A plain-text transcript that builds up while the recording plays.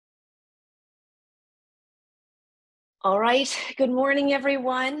All right, good morning,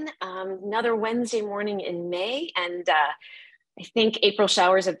 everyone. Another Wednesday morning in May, and I think April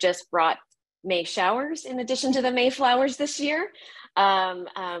showers have just brought May showers in addition to the May flowers this year. I'm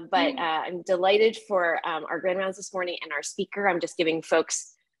delighted for our grand rounds this morning and our speaker. I'm just giving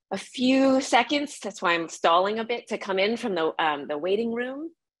folks a few seconds. That's why I'm stalling a bit to come in from the waiting room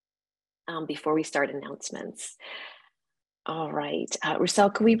before we start announcements. All right,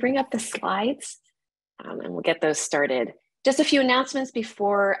 Rousseau, can we bring up the slides? And we'll get those started. Just a few announcements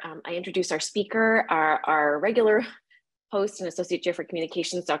before I introduce our speaker. Our regular host and Associate Chair for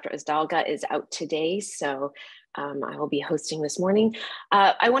Communications, Dr. Azdalga, is out today, so I will be hosting this morning.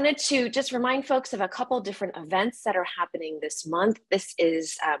 I wanted to just remind folks of a couple different events that are happening this month. This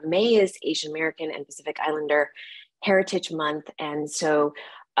is, May is Asian American and Pacific Islander Heritage Month, and so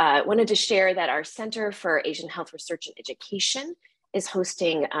I wanted to share that our Center for Asian Health Research and Education is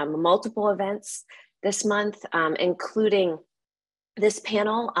hosting multiple events this month, including this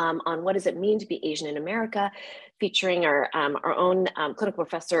panel on what does it mean to be Asian in America, featuring our own clinical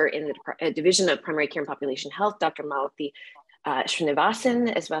professor in the Division of Primary Care and Population Health, Dr. Malati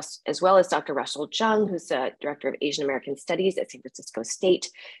Srinivasan, as well as Dr. Russell Jung, who's the Director of Asian American Studies at San Francisco State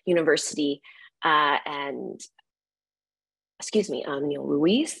University, and Neil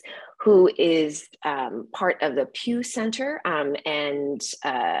Ruiz, who is part of the Pew Center and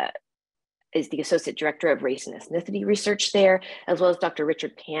is the Associate Director of Race and Ethnicity Research there, as well as Dr.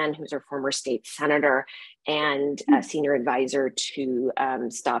 Richard Pan, who's our former state senator and senior advisor to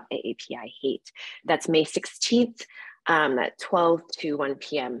Stop AAPI Hate. That's May 16th at 12 to 1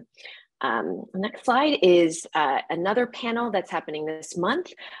 p.m. Next slide is another panel that's happening this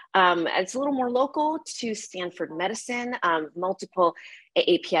month. It's a little more local to Stanford Medicine. Multiple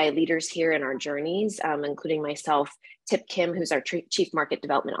AAPI leaders here in our journeys, including myself, Tip Kim, who's our Chief Market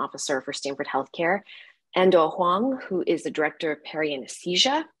Development Officer for Stanford Healthcare, Ando Huang, who is the Director of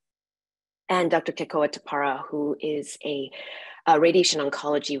Peri-Anesthesia, and Dr. Kekoa Tapara, who is a radiation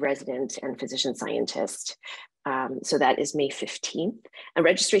oncology resident and physician scientist. So that is May 15th. And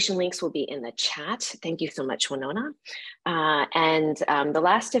registration links will be in the chat. Thank you so much, Winona. The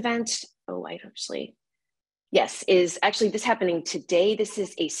last event, is actually this happening today. This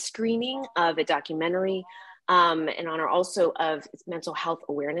is a screening of a documentary in honor also of Mental Health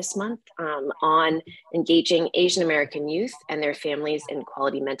Awareness Month on engaging Asian American youth and their families in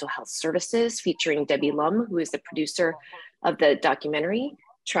quality mental health services, featuring Debbie Lum, who is the producer of the documentary,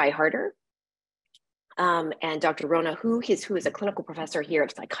 Try Harder. And Dr. Rona Hu, who is a clinical professor here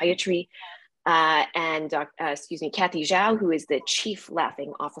of psychiatry, and Kathy Zhao, who is the Chief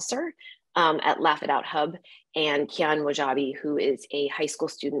Laughing Officer at Laugh It Out Hub, and Kian Wajabi, who is a high school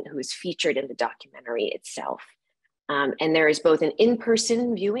student who is featured in the documentary itself. And there is both an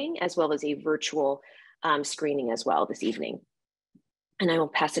in-person viewing as well as a virtual screening as well this evening. And I will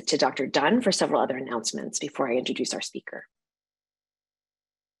pass it to Dr. Dunn for several other announcements before I introduce our speaker.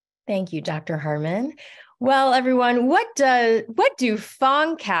 Thank you, Dr. Harmon. Well, everyone, what do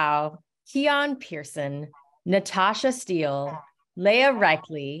Fong Cao, Keon Pearson, Natasha Steele, Leah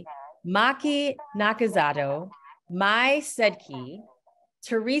Reichley, Maki Nakazato, Mai Sedki,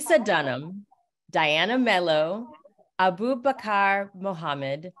 Teresa Dunham, Diana Mello, Abu Bakar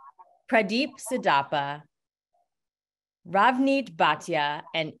Mohammed, Pradeep Sidapa, Ravneet Bhatia,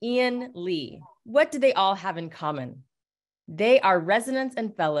 and Ian Lee, what do they all have in common? They are residents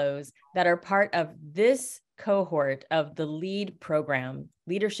and fellows that are part of this cohort of the LEAD program,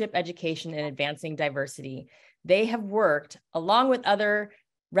 Leadership, Education, and Advancing Diversity. They have worked along with other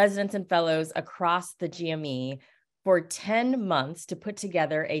residents and fellows across the GME for 10 months to put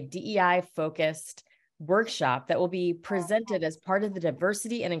together a DEI-focused workshop that will be presented as part of the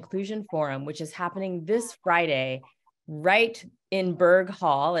Diversity and Inclusion Forum, which is happening this Friday, right in Berg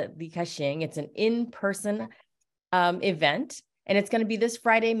Hall at Li Ka-shing. It's an in-person event, and it's going to be this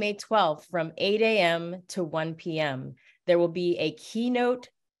Friday, May 12th from 8 a.m. to 1 p.m. There will be a keynote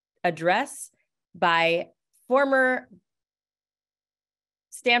address by former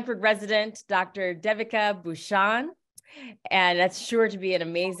Stanford resident, Dr. Devika Bhushan, and that's sure to be an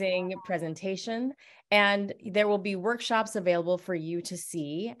amazing presentation. And there will be workshops available for you to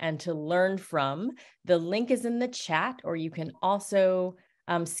see and to learn from. The link is in the chat, or you can also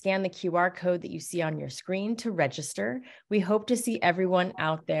scan the QR code that you see on your screen to register. We hope to see everyone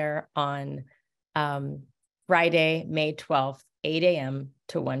out there on Friday, May 12th, 8 a.m.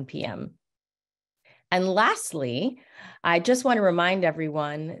 to 1 p.m. And lastly, I just want to remind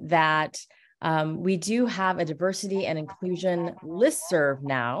everyone that we do have a diversity and inclusion listserv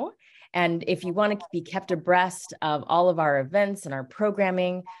now. And if you want to be kept abreast of all of our events and our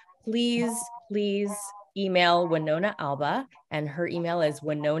programming, please email Winona Alba, and her email is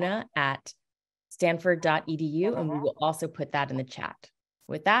winona@stanford.edu, and we will also put that in the chat.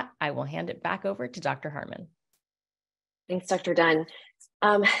 With that, I will hand it back over to Dr. Harmon. Thanks, Dr. Dunn.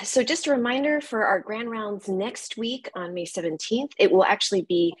 So just a reminder for our grand rounds next week on May 17th, it will actually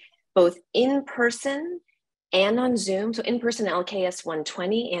be both in person and on Zoom. So in person, LKS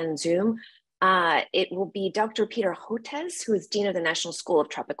 120 and Zoom. It will be Dr. Peter Hotez, who is Dean of the National School of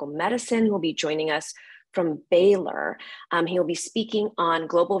Tropical Medicine, who will be joining us from Baylor. He'll be speaking on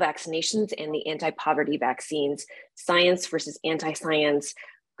global vaccinations and the anti-poverty vaccines, science versus anti-science.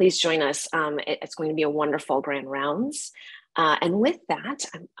 Please join us. It's going to be a wonderful grand rounds. And with that,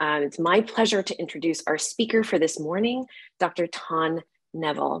 it's my pleasure to introduce our speaker for this morning, Dr. Thanh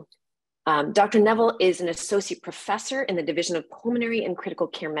Neville. Dr. Neville is an associate professor in the Division of Pulmonary and Critical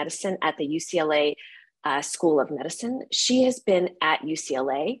Care Medicine at the UCLA School of Medicine. She has been at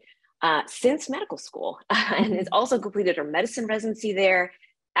UCLA since medical school and has also completed her medicine residency there,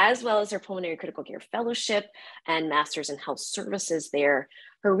 as well as her pulmonary critical care fellowship and master's in health services there.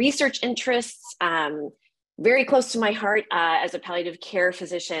 Her research interests, very close to my heart as a palliative care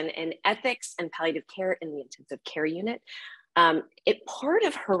physician in ethics and palliative care in the intensive care unit. Part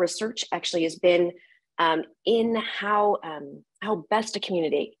of her research actually has been in how best to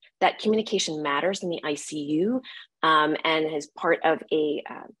communicate, that communication matters in the ICU, and as part of a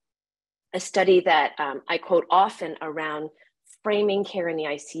study that I quote often around framing care in the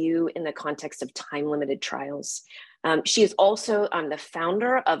ICU in the context of time-limited trials. She is also the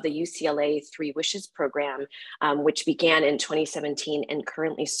founder of the UCLA 3 Wishes program, which began in 2017 and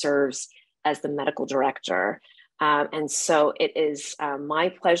currently serves as the medical director. And so it is my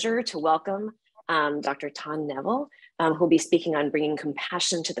pleasure to welcome Dr. Thanh Neville, who will be speaking on bringing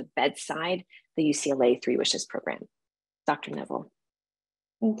compassion to the bedside, the UCLA 3 Wishes program. Dr. Neville.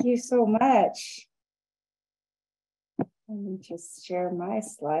 Thank you so much. Let me just share my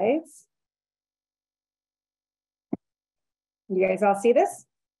slides. You guys all see this?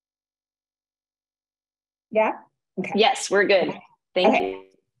 Yeah? Okay. Yes, we're good. Thank you.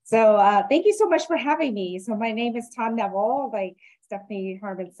 So thank you so much for having me. So my name is Thanh Neville. Like Stephanie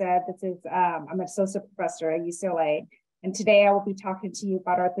Harmon said, I'm an associate professor at UCLA. And today I will be talking to you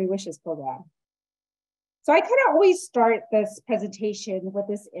about our 3 Wishes program. So I kind of always start this presentation with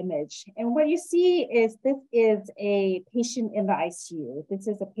this image. And what you see is this is a patient in the ICU. This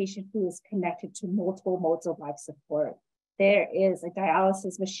is a patient who is connected to multiple modes of life support. There is a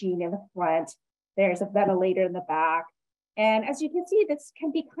dialysis machine in the front. There's a ventilator in the back. And as you can see, this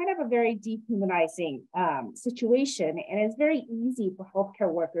can be kind of a very dehumanizing situation. And it's very easy for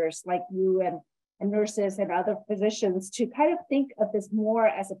healthcare workers like you and nurses and other physicians to kind of think of this more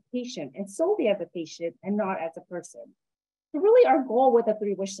as a patient and solely as a patient and not as a person. So really our goal with the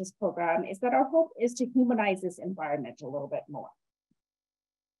 3 Wishes program is that our hope is to humanize this environment a little bit more.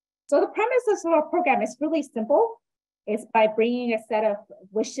 So the premise of our program is really simple. It's by bringing a set of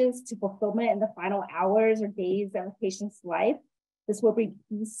wishes to fulfillment in the final hours or days of a patient's life. This will bring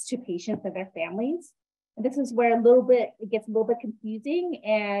peace to patients and their families. And this is where it gets a little bit confusing.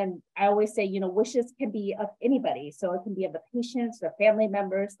 And I always say, wishes can be of anybody. So it can be of the patients, their family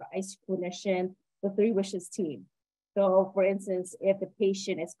members, the ICU clinician, the 3 Wishes team. So for instance, if the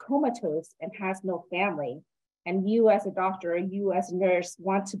patient is comatose and has no family, and you as a doctor or you as a nurse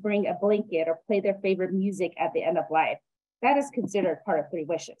want to bring a blanket or play their favorite music at the end of life, that is considered part of 3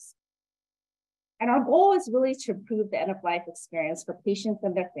 Wishes. And our goal is really to improve the end of life experience for patients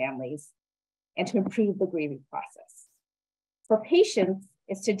and their families and to improve the grieving process. For patients,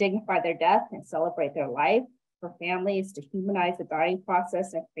 it's to dignify their death and celebrate their life. For families, to humanize the dying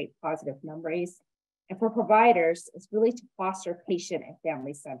process and create positive memories. And for providers, it's really to foster patient and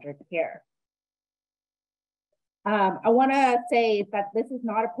family-centered care. I want to say that this is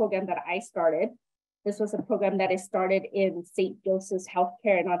not a program that I started. This was a program that is started in St. Joseph's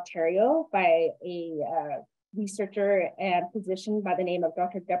Healthcare in Ontario by a researcher and physician by the name of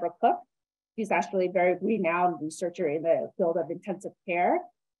Dr. Deborah Cook. She's actually a very renowned researcher in the field of intensive care.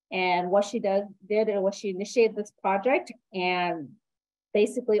 And what she did was she initiated this project and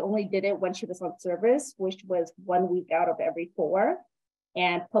basically only did it when she was on service, which was 1 week out of every 4.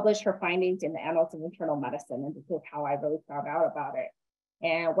 And published her findings in the Annals of Internal Medicine. And this is how I really found out about it.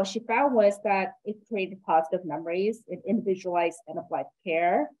 And what she found was that it created positive memories, it individualized end-of-life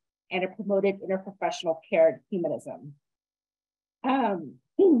care, and it promoted interprofessional care and humanism.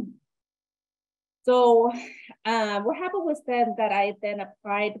 What happened was then that I then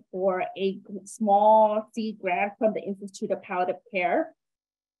applied for a small seed grant from the Institute of Palliative Care.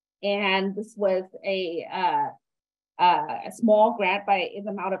 And this was a a small grant in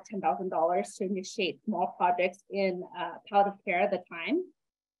the amount of $10,000 to initiate small projects in palliative care at the time.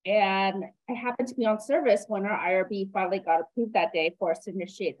 And I happened to be on service when our IRB finally got approved that day for us to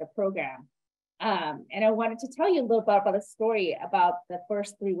initiate the program. And I wanted to tell you a little bit about a story about the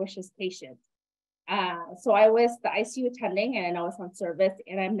first Three Wishes patient. So I was the ICU attending and I was on service,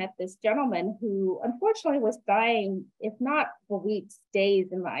 and I met this gentleman who unfortunately was dying, if not for weeks,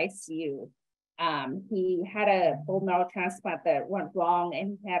 days in the ICU. He had a bone marrow transplant that went wrong,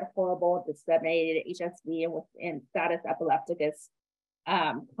 and he had horrible disseminated HSV and was in status epilepticus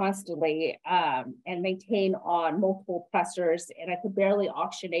constantly, and maintained on multiple pressors, and I could barely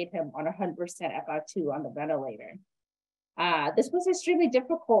oxygenate him on 100% FiO2 on the ventilator. This was extremely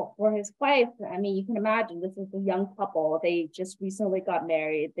difficult for his wife. I mean, you can imagine, this is a young couple. They just recently got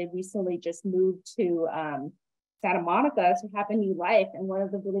married. They recently just moved to Santa Monica to have a new life. And one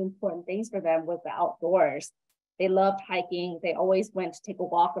of the really important things for them was the outdoors. They loved hiking. They always went to take a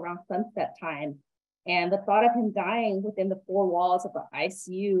walk around sunset time. And the thought of him dying within the four walls of the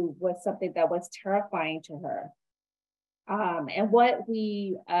ICU was something that was terrifying to her. And what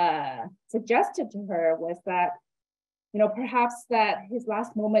we suggested to her was that, perhaps that his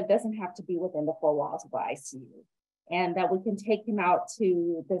last moment doesn't have to be within the four walls of the ICU, and that we can take him out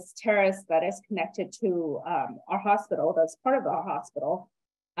to this terrace that is connected to our hospital, that's part of our hospital,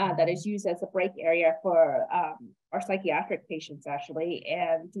 that is used as a break area for our psychiatric patients, actually,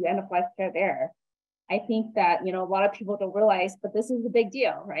 and do end-of-life care there. I think that, a lot of people don't realize, but this is a big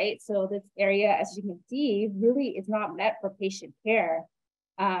deal, right? So this area, as you can see, really is not meant for patient care.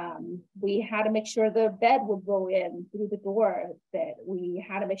 We had to make sure the bed would go in through the door, that we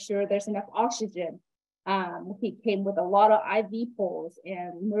had to make sure there's enough oxygen. He came with a lot of IV poles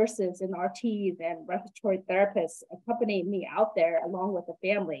and nurses and RTs and respiratory therapists accompanying me out there along with the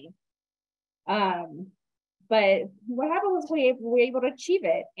family. But what happened was we were able to achieve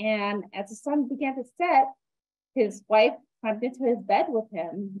it. And as the sun began to set, his wife climbed into his bed with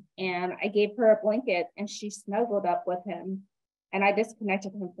him, and I gave her a blanket and she snuggled up with him. And I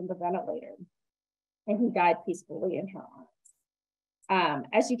disconnected him from the ventilator, and he died peacefully in her arms.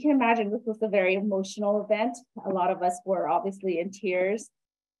 As you can imagine, this was a very emotional event. A lot of us were obviously in tears.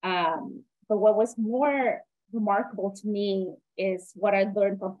 But what was more remarkable to me is what I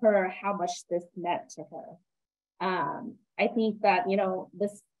learned from her, how much this meant to her. I think that,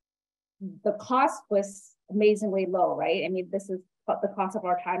 the cost was amazingly low, right? I mean, this is the cost of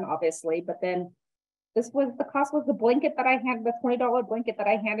our time, obviously, but then the cost was the blanket that I had, the $20 blanket that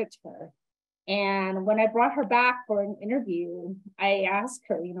I handed to her. And when I brought her back for an interview, I asked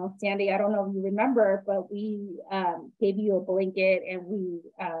her, Sandy, I don't know if you remember, but we gave you a blanket, and we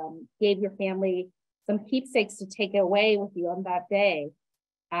gave your family some keepsakes to take away with you on that day.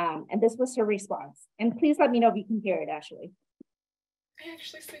 And this was her response. And please let me know if you can hear it, Ashley. I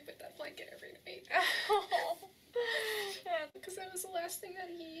actually sleep with that blanket every night. Because that was the last thing that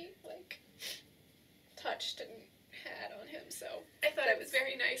he, touched and had on him. So I thought it was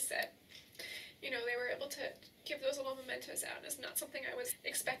very nice that, they were able to give those little mementos out. It's not something I was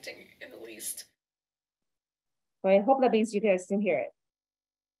expecting in the least. Well, I hope that means you guys can hear it.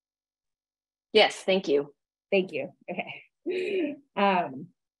 Yes, thank you. Thank you. Okay.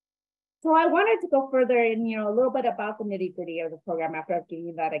 So I wanted to go further and, a little bit about the nitty-gritty of the program after I've given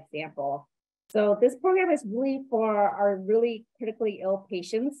you that example. So this program is really for our really critically ill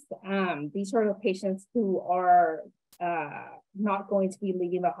patients. These are the patients who are not going to be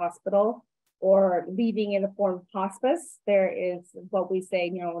leaving the hospital or leaving in the form of hospice. There is what we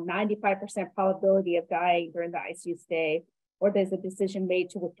say, 95% probability of dying during the ICU stay, or there's a decision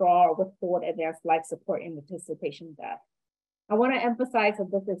made to withdraw or withhold advanced life support in anticipation of death. I want to emphasize that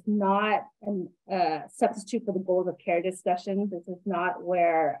this is not a substitute for the goals of care discussion. This is not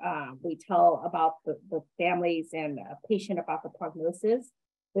where we tell about the families and a patient about the prognosis.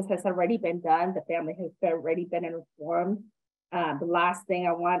 This has already been done. The family has already been informed. The last thing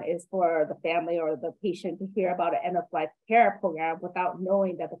I want is for the family or the patient to hear about an end-of-life care program without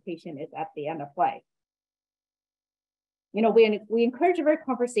knowing that the patient is at the end of life. We encourage a very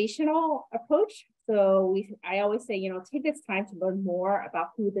conversational approach. So I always say, take this time to learn more about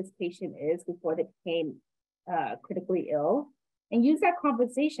who this patient is before they became critically ill, and use that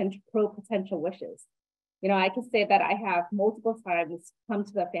conversation to probe potential wishes. I can say that I have multiple times come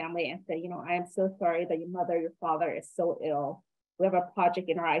to the family and say, I am so sorry that your mother, your father is so ill. We have a project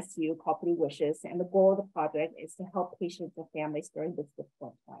in our ICU called Three Wishes, and the goal of the project is to help patients and families during this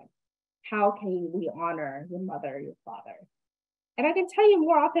difficult time. How can we honor your mother, your father? And I can tell you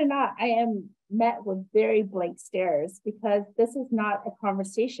more often than not, I am met with very blank stares because this is not a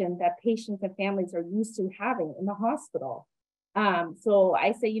conversation that patients and families are used to having in the hospital. So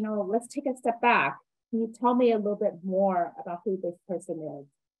I say, let's take a step back. Can you tell me a little bit more about who this person is?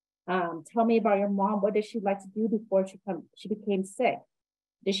 Tell me about your mom. What did she like to do before she became sick?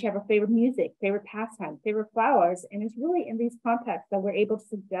 Did she have a favorite music, favorite pastime, favorite flowers? And it's really in these contexts that we're able to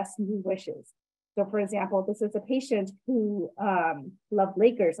suggest new wishes. So for example, this is a patient who loved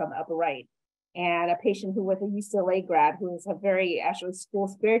Lakers on the upper right, and a patient who was a UCLA grad who is a very actually school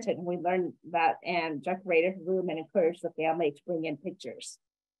spirited. And we learned that and decorated her room and encouraged the family to bring in pictures.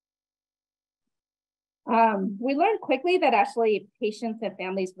 We learned quickly that actually patients and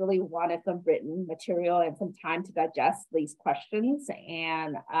families really wanted some written material and some time to digest these questions.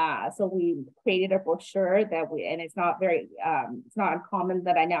 And so we created a brochure and it's not uncommon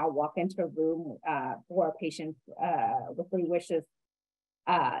that I now walk into a room for a patient with 3 wishes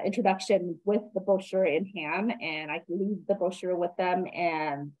introduction with the brochure in hand. And I leave the brochure with them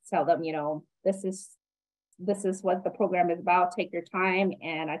and tell them, this is what the program is about. Take your time,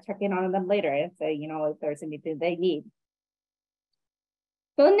 and I check in on them later and say, if there's anything they need.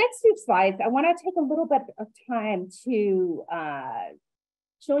 So the next few slides, I want to take a little bit of time to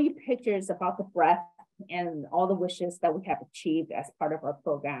show you pictures about the breadth and all the wishes that we have achieved as part of our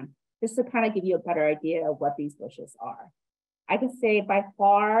program, just to kind of give you a better idea of what these wishes are. I can say by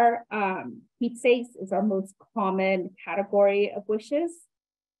far, keepsakes is our most common category of wishes.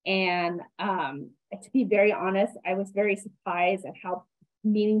 And to be very honest, I was very surprised at how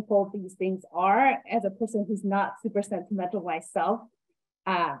meaningful these things are. As a person who's not super sentimental myself,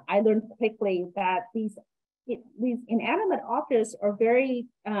 I learned quickly that these inanimate objects are very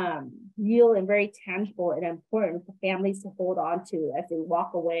real and very tangible and important for families to hold on to as they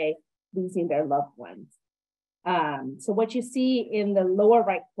walk away losing their loved ones. So what you see in the lower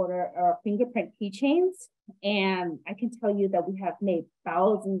right corner are fingerprint keychains. And I can tell you that we have made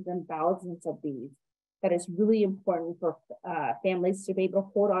thousands and thousands of these. That is really important for families to be able to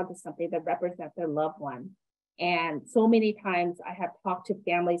hold on to something that represents their loved one. And so many times I have talked to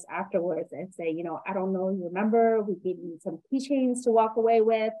families afterwards and say, I don't know, you remember, we gave you some keychains to walk away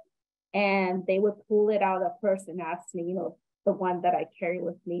with. And they would pull it out of purse and ask me, the one that I carry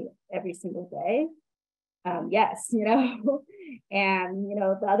with me every single day. Yes, and,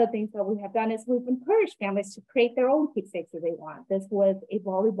 the other things that we have done is we've encouraged families to create their own keepsakes if they want. This was a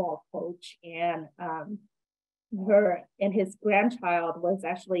volleyball coach, and her and his grandchild was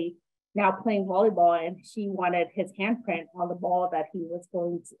actually now playing volleyball, and she wanted his handprint on the ball that he was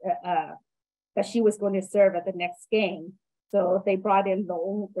going to, that she was going to serve at the next game. So they brought in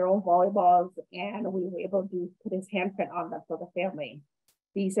their own volleyballs, and we were able to put his handprint on them for the family.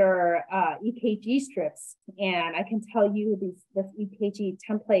 These are EKG strips, and I can tell you this EKG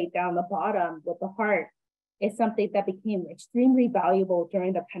template down the bottom with the heart is something that became extremely valuable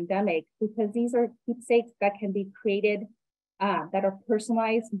during the pandemic, because these are keepsakes that can be created that are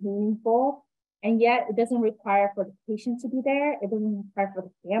personalized, meaningful, and yet it doesn't require for the patient to be there. It doesn't require for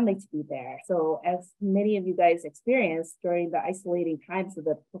the family to be there. So as many of you guys experienced during the isolating times of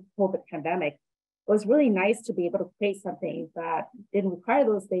the COVID pandemic, it was really nice to be able to create something that didn't require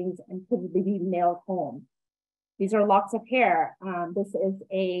those things and could be mailed home. These are locks of hair. This is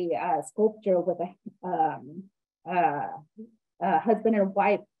a sculpture with a husband and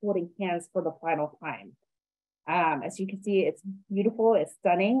wife holding hands for the final time. As you can see, it's beautiful, it's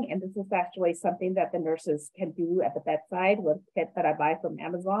stunning, and this is actually something that the nurses can do at the bedside with a kit that I buy from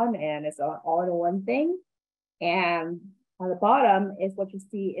Amazon, and it's an all-in-one thing. And on the bottom is what you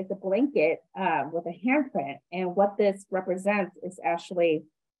see is a blanket with a handprint. And what this represents is actually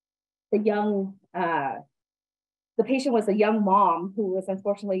the patient was a young mom who was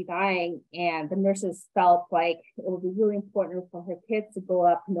unfortunately dying, and the nurses felt like it would be really important for her kids to grow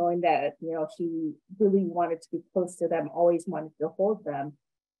up knowing that, she really wanted to be close to them, always wanted to hold them.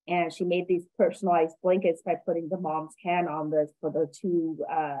 And she made these personalized blankets by putting the mom's hand on this for the 2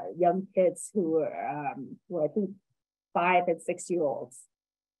 young kids who were I think 5 and 6-year-olds.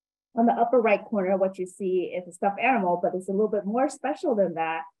 On the upper right corner, what you see is a stuffed animal, but it's a little bit more special than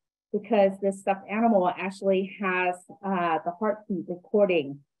that, because this stuffed animal actually has the heartbeat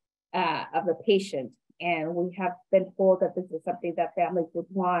recording of the patient. And we have been told that this is something that families would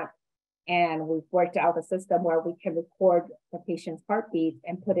want. And we've worked out a system where we can record the patient's heartbeat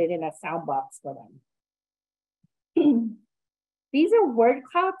and put it in a sound box for them. These are word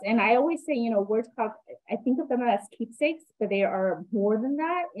clouds, and I always say, word clouds, I think of them as keepsakes, but they are more than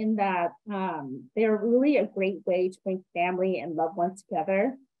that, in that they're really a great way to bring family and loved ones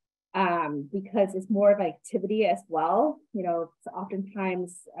together. because it's more of an activity as well. You know, so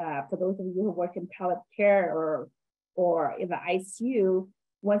oftentimes for those of you who work in palliative care or in the ICU,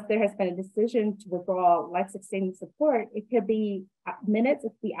 once there has been a decision to withdraw life-sustaining support, it could be minutes, it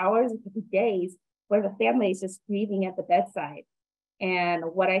could be hours, it could be days, where the family is just grieving at the bedside. And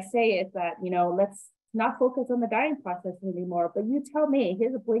what I say is that, you know, let's not focus on the dying process anymore, but you tell me,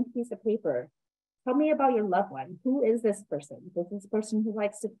 here's a blank piece of paper. Tell me about your loved one. Who is this person? This is the person who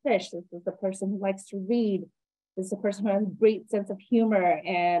likes to fish. This is the person who likes to read. This is the person who has a great sense of humor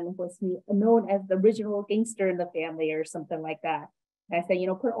and was known as the original gangster in the family or something like that. And I say, you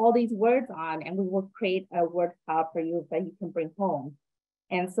know, put all these words on and we will create a word cloud for you that you can bring home.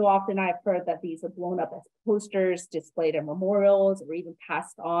 And so often I've heard that these are blown up as posters, displayed at memorials, or even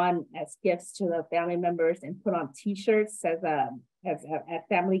passed on as gifts to the family members and put on T-shirts as at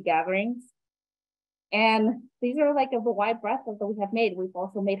family gatherings. And these are like of a wide breadth of that we have made. We've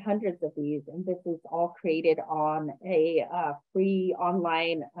also made hundreds of these, and this is all created on a free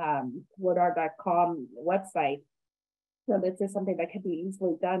online wordart.com website. So this is something that can be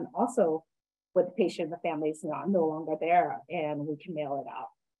easily done also with the patient, the family's no longer there, and we can mail it out.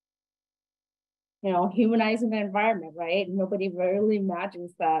 You know, humanizing the environment, right? Nobody really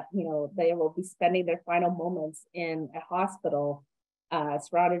imagines that, you know, they will be spending their final moments in a hospital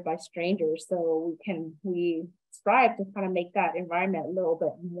surrounded by strangers. So we strive to kind of make that environment a little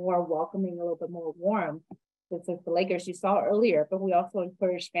bit more welcoming, a little bit more warm. This is the Lakers you saw earlier, but we also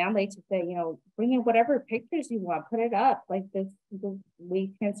encourage family to say, you know, bring in whatever pictures you want, put it up. Like this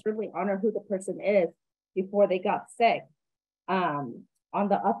we can certainly honor who the person is before they got sick. On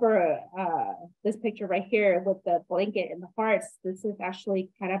the upper, this picture right here with the blanket and the hearts, this is actually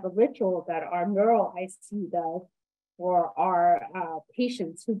kind of a ritual that our neuro ICU does for our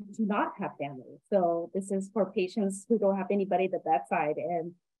patients who do not have family. So this is for patients who don't have anybody at the bedside,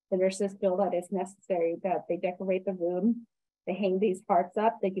 and the nurses feel that it's necessary that they decorate the room, they hang these hearts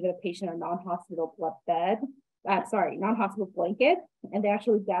up, they give the patient a non-hospital non-hospital blanket, and they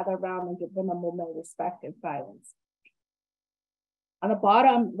actually gather around and give them a moment of respect and silence. On the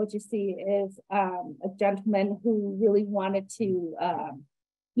bottom, what you see is a gentleman who really wanted to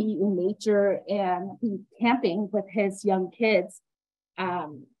be in nature and be camping with his young kids.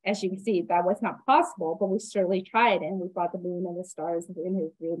 As you can see, that was not possible, but we certainly tried, and we brought the moon and the stars in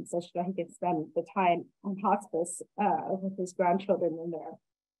his room such that he could spend the time on hospice with his grandchildren in there.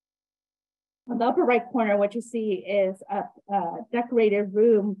 On the upper right corner, what you see is a decorated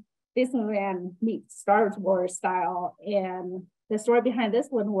room, Disneyland meets Star Wars style. And the story behind this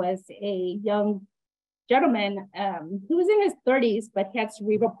one was a young gentleman who was in his 30s, but he had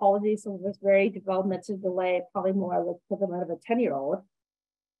cerebral palsy, so it was very developmental delay, probably more like the equivalent of a 10-year-old.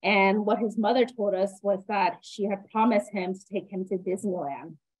 And what his mother told us was that she had promised him to take him to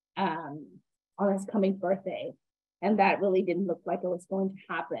Disneyland on his coming birthday. And that really didn't look like it was going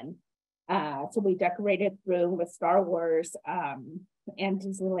to happen. So we decorated the room with Star Wars and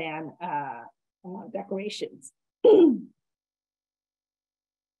Disneyland decorations.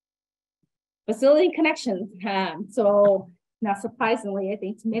 Facility connections. So not surprisingly, I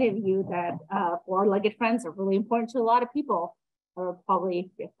think to many of you that four-legged friends are really important to a lot of people. I'll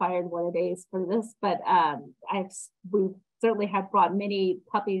probably get fired one of the days for this, but we certainly have brought many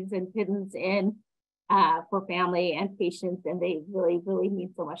puppies and kittens in for family and patients, and they really, really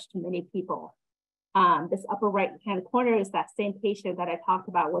mean so much to many people. This upper right-hand corner is that same patient that I talked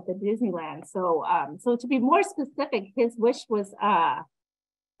about with the Disneyland. So, so to be more specific, his wish was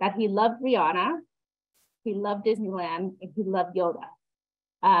that he loved Rihanna, he loved Disneyland, and he loved Yoda.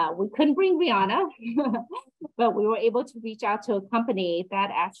 We couldn't bring Rihanna, but we were able to reach out to a company that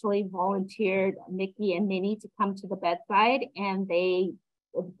actually volunteered Mickey and Minnie to come to the bedside, and they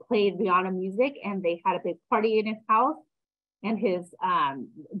played Rihanna music, and they had a big party in his house, and his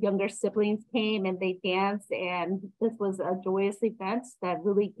younger siblings came and they danced, and this was a joyous event that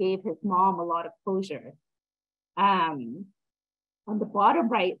really gave his mom a lot of closure. On the bottom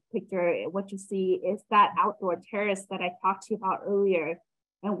right picture, what you see is that outdoor terrace that I talked to you about earlier.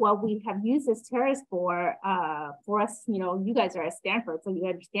 And what we have used this terrace for us, you know, you guys are at Stanford, so you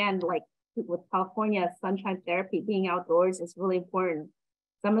understand, like with California, sunshine therapy, being outdoors is really important.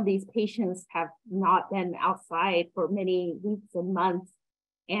 Some of these patients have not been outside for many weeks and months,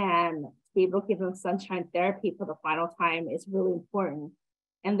 and to be able to give them sunshine therapy for the final time is really important.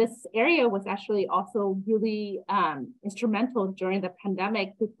 And this area was actually also really instrumental during the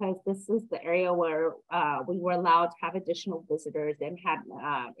pandemic, because this is the area where we were allowed to have additional visitors and had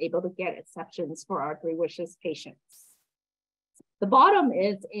able to get exceptions for our 3 Wishes patients. The bottom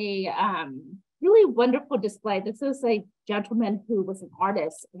is a really wonderful display. This is a gentleman who was an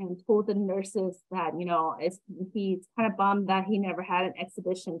artist and told the nurses that, he's kind of bummed that he never had an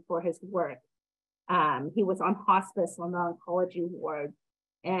exhibition for his work. He was on hospice on the oncology ward,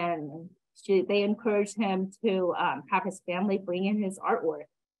 and they encouraged him to have his family bring in his artwork.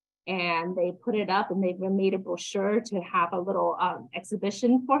 And they put it up, and they made a brochure to have a little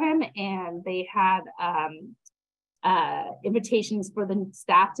exhibition for him. And they had invitations for the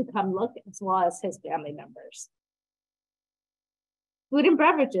staff to come look, as well as his family members. Food and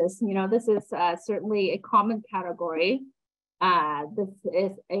beverages, this is certainly a common category. This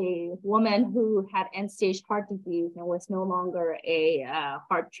is a woman who had end-stage heart disease and was no longer a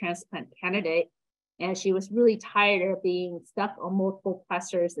heart transplant candidate. And she was really tired of being stuck on multiple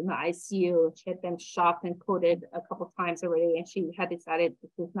pressors in the ICU. She had been shocked and coded a couple of times already, and she had decided this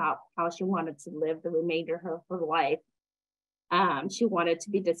was not how she wanted to live the remainder of her life. She wanted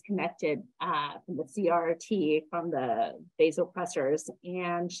to be disconnected from the CRT, from the vasopressors,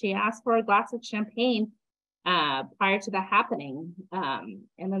 and she asked for a glass of champagne prior to that happening. And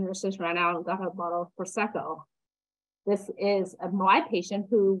the nurses ran out and got her a bottle of Prosecco. This is my patient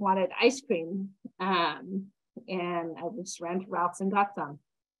who wanted ice cream, and I just ran to Ralph's and got some.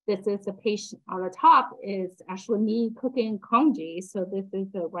 This is a patient on the top is actually me cooking congee. So this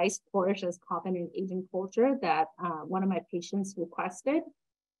is the rice porridge that's common in Asian culture that one of my patients requested.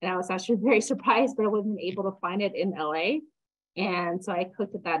 And I was actually very surprised that I wasn't able to find it in LA. And so I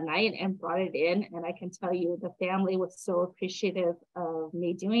cooked it that night and brought it in. And I can tell you the family was so appreciative of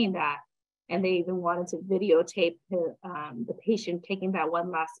me doing that. And they even wanted to videotape the patient taking that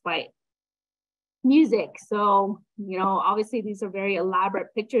one last bite. Music. So, obviously these are very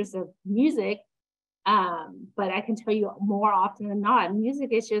elaborate pictures of music, but I can tell you more often than not,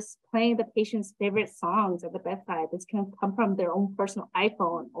 music is just playing the patient's favorite songs at the bedside. This can come from their own personal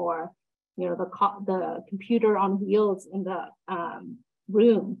iPhone or, the computer on wheels in the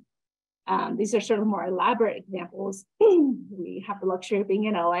room. These are sort of more elaborate examples. We have the luxury of being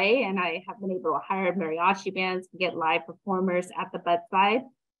in LA, and I have been able to hire mariachi bands to get live performers at the bedside.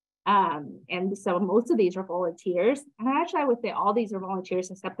 And so most of these are volunteers. And actually, I would say all these are volunteers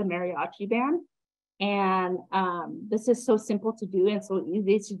except the mariachi band. And this is so simple to do and so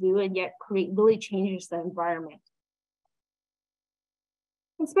easy to do, and yet really changes the environment.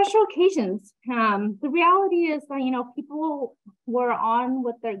 On special occasions, the reality is that, people were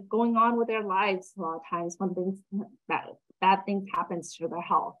going on with their lives a lot of times when bad things happen to their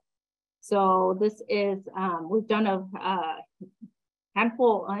health. So this is, we've done a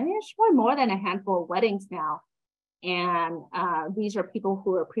handful, it's probably more than a handful of weddings now. And these are people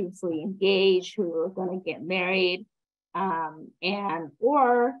who are previously engaged, who are going to get married,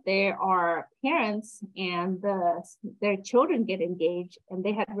 or there are parents and their children get engaged and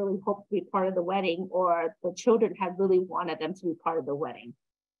they had really hoped to be part of the wedding, or the children had really wanted them to be part of the wedding.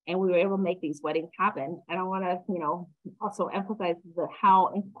 And we were able to make these weddings happen. And I want to, also emphasize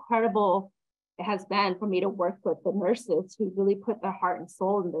how incredible it has been for me to work with the nurses who really put their heart and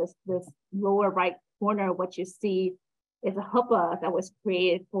soul in this lower right corner. What you see is a huppah that was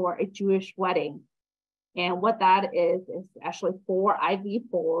created for a Jewish wedding. And what that is actually 4 IV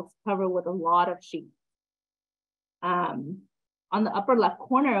poles covered with a lot of sheets. On the upper left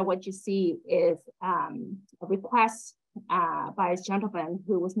corner, what you see is a request by a gentleman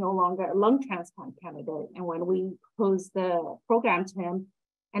who was no longer a lung transplant candidate. And when we posed the program to him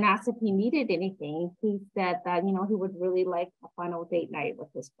and asked if he needed anything, he said that, he would really like a final date night with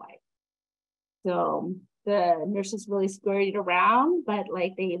his wife. So the nurses really scurried around, but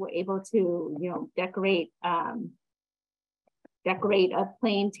they were able to, decorate a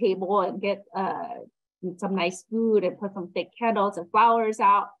plain table and get some nice food and put some thick candles and flowers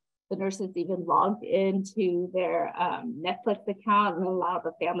out. The nurses even logged into their Netflix account and allowed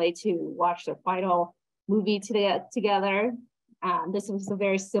the family to watch their final movie together. This was a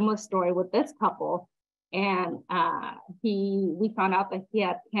very similar story with this couple. And we found out that he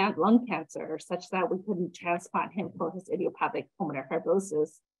had lung cancer, such that we couldn't transplant him for his idiopathic pulmonary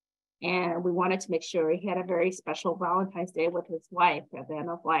fibrosis. And we wanted to make sure he had a very special Valentine's Day with his wife at the end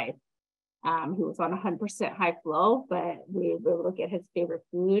of life. He was on 100% high flow, but we were able to get his favorite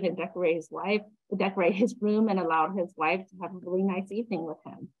food and decorate his room, and allowed his wife to have a really nice evening with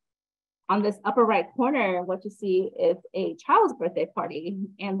him. On this upper right corner, what you see is a child's birthday party.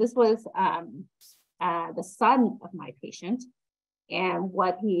 And this was the son of my patient. And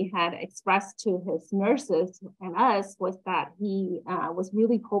what he had expressed to his nurses and us was that he was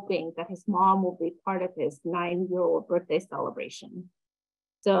really hoping that his mom will be part of his 9-year-old birthday celebration.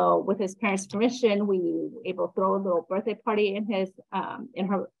 So with his parents' permission, we were able to throw a little birthday party in his in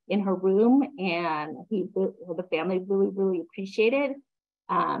her room, and the family really appreciated.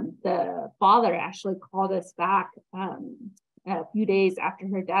 The father actually called us back a few days after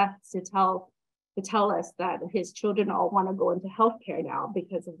her death to tell us that his children all want to go into healthcare now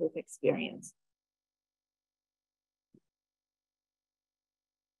because of this experience.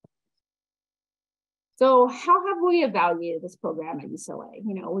 So how have we evaluated this program at UCLA?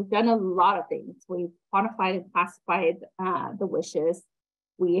 You know, we've done a lot of things. We've quantified and classified the wishes.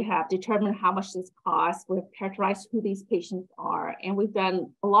 We have determined how much this costs. We've characterized who these patients are. And we've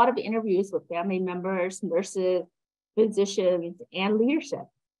done a lot of interviews with family members, nurses, physicians, and leadership.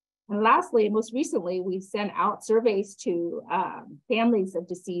 And lastly, most recently, we sent out surveys to families of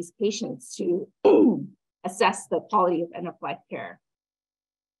deceased patients to assess the quality of end-of-life care.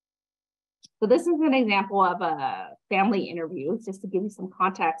 So this is an example of a family interview, just to give you some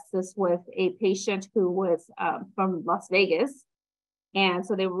context. This was a patient who was from Las Vegas. And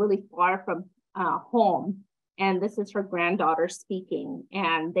so they were really far from home. And this is her granddaughter speaking.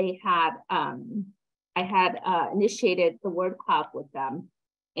 And they had, I had initiated the word cloud with them.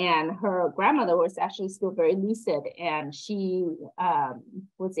 And her grandmother was actually still very lucid. And she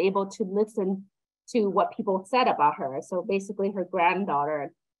was able to listen to what people said about her. So basically her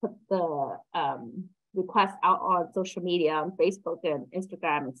granddaughter put the request out on social media, on Facebook and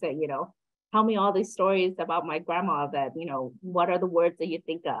Instagram, and said, you know, tell me all these stories about my grandma that, you know, what are the words that you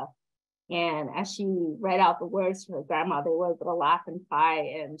think of? And as she read out the words to her grandma, they were able to laugh and cry,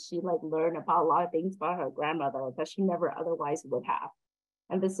 and she like learned about a lot of things about her grandmother that she never otherwise would have.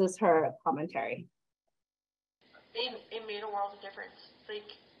 And this is her commentary. It made a world of difference. Like,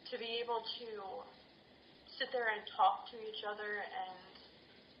 to be able to sit there and talk to each other, and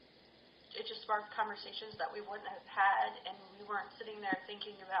it just sparked conversations that we wouldn't have had, and we weren't sitting there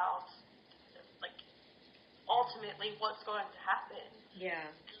thinking about, like, ultimately what's going to happen. Yeah.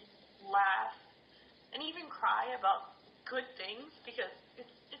 And laugh and even cry about good things, because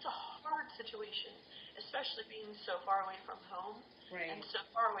it's a hard situation, especially being so far away from home. Right. And so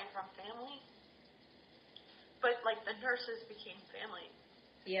far away from family. But like the nurses became family.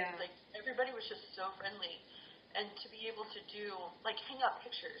 Yeah. Like everybody was just so friendly. And to be able to do, like, hang up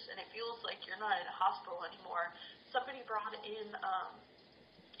pictures, and it feels like you're not in a hospital anymore. Somebody brought in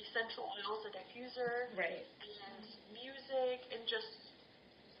essential oils, a diffuser, right, and music, and just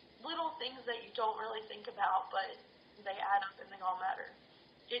little things that you don't really think about, but they add up and they all matter.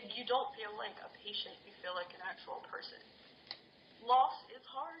 You don't feel like a patient, you feel like an actual person. Loss is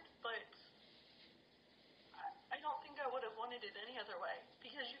hard, but I don't think I would have wanted it any other way,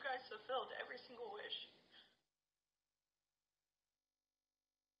 because you guys fulfilled every single wish.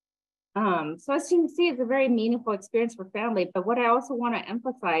 So as you can see, it's a very meaningful experience for family. But what I also want to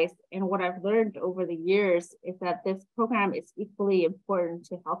emphasize, and what I've learned over the years, is that this program is equally important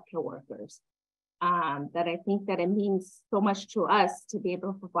to healthcare workers. That I think that it means so much to us to be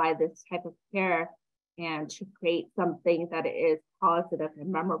able to provide this type of care and to create something that is positive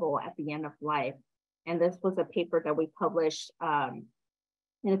and memorable at the end of life. And this was a paper that we published in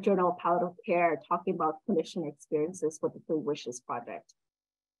the Journal of Palliative Care, talking about clinician experiences with the Three Wishes Project.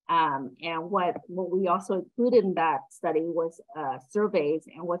 And what we also included in that study was surveys,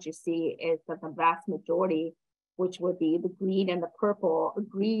 and what you see is that the vast majority, which would be the green and the purple,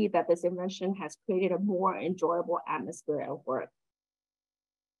 agree that this invention has created a more enjoyable atmosphere at work.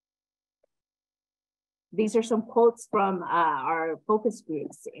 These are some quotes from our focus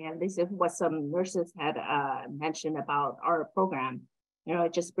groups, and this is what some nurses had mentioned about our program. You know,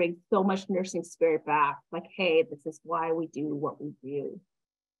 it just brings so much nursing spirit back, like, hey, this is why we do what we do.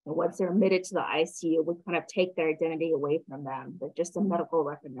 And once they're admitted to the ICU, we kind of take their identity away from them. They're just a medical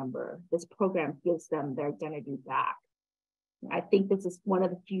record number. This program gives them their identity back. I think this is one of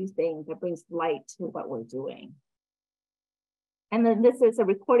the few things that brings light to what we're doing. And then this is a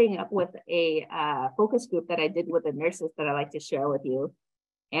recording up with a focus group that I did with the nurses that I'd like to share with you.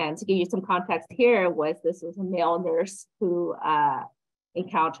 And to give you some context here, this was a male nurse who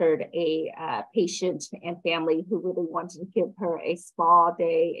encountered a patient and family who really wanted to give her a spa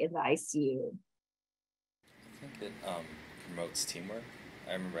day in the ICU. I think it promotes teamwork.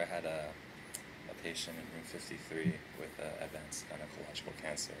 I remember I had a patient in room 53 with advanced gynecological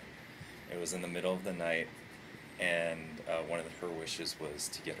cancer. It was in the middle of the night, and one of her wishes was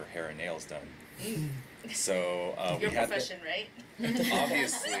to get her hair and nails done. So your we had profession, right?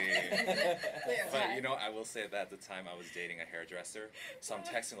 Obviously. But you know, I will say that at the time I was dating a hairdresser, so I'm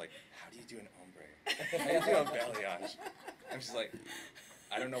texting like, how do you do an ombre? How do you do a balayage? I'm just like,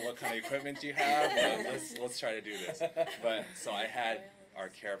 I don't know what kind of equipment you have, but let's try to do this. But so I had our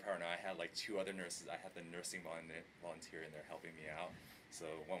care partner, I had like 2 other nurses. I had the nursing volunteer in there helping me out. So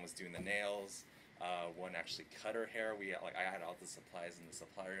one was doing the nails, one actually cut her hair. I had all the supplies in the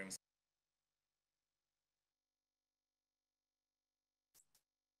supply room.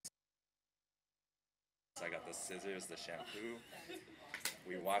 So I got the scissors, the shampoo.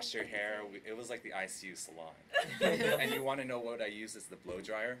 We washed her hair. It was like the ICU salon. And you want to know what I used as the blow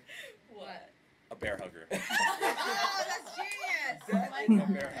dryer? What? A bear hugger. Oh, that's genius! A bear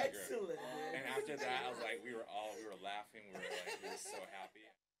hugger. Excellent. And after that, I was like, we were laughing. We were so happy.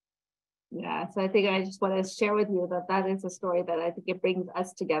 Yeah, so I think I just want to share with you that that is a story that I think it brings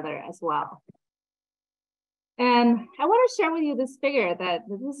us together as well. And I want to share with you this figure that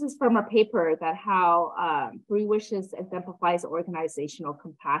this is from a paper that how 3 Wishes exemplifies organizational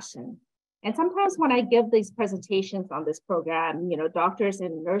compassion. And sometimes when I give these presentations on this program, you know, doctors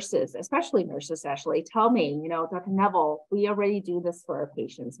and nurses, especially nurses actually tell me, you know, Dr. Neville, we already do this for our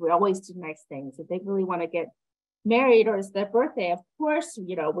patients. We always do nice things. If they really want to get married or it's their birthday, of course,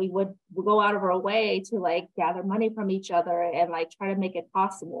 you know, we'll go out of our way to like gather money from each other and like try to make it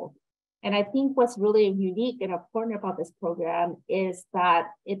possible. And I think what's really unique and important about this program is that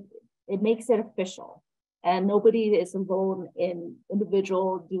it makes it official. And nobody is alone in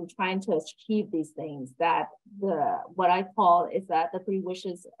individual trying to achieve these things. That what I call is that the 3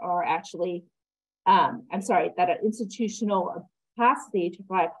 Wishes are actually, that an institutional capacity to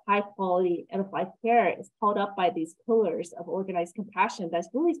provide high quality end-of-life care is held up by these pillars of organized compassion that's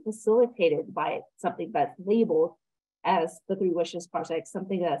really facilitated by something that's labeled as the 3 Wishes Project,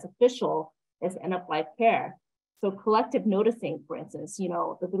 something that's official is end-of-life care. So collective noticing, for instance, you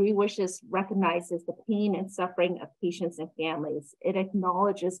know, the 3 Wishes recognizes the pain and suffering of patients and families. It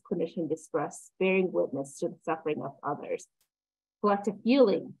acknowledges clinician distress, bearing witness to the suffering of others. Collective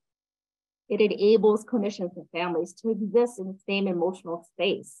healing, it enables clinicians and families to exist in the same emotional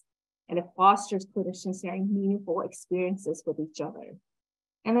space, and it fosters clinicians sharing meaningful experiences with each other.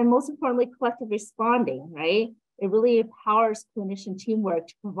 And then most importantly, collective responding, right? It really empowers clinician teamwork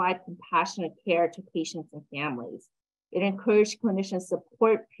to provide compassionate care to patients and families. It encourages clinicians to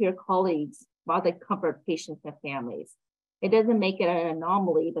support peer colleagues while they comfort patients and families. It doesn't make it an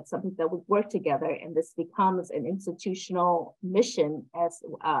anomaly, but something that we work together, and this becomes an institutional mission as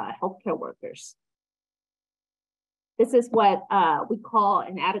healthcare workers. This is what we call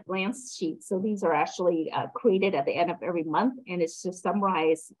an at-a-glance sheet. So these are actually created at the end of every month, and it's to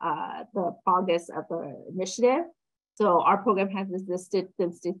summarize the progress of the initiative. So our program has existed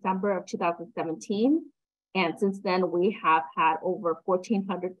since December of 2017. And since then, we have had over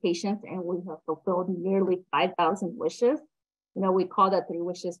 1,400 patients, and we have fulfilled nearly 5,000 wishes. You know, we call that 3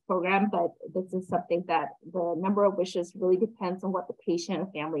 Wishes program, but this is something that the number of wishes really depends on what the patient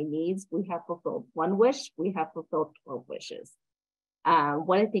and family needs. We have fulfilled 1 wish, we have fulfilled 12 wishes.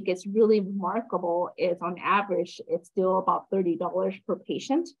 What I think is really remarkable is on average, it's still about $30 per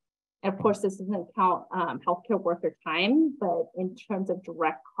patient. And of course, this doesn't count healthcare worker time, but in terms of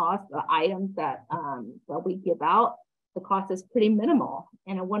direct cost, the items that we give out, the cost is pretty minimal.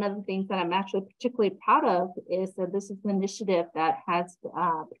 And one of the things that I'm actually particularly proud of is that this is an initiative that has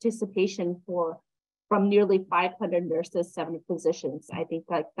participation from nearly 500 nurses, 70 physicians. I think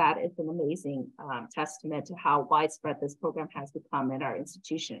that is an amazing testament to how widespread this program has become in our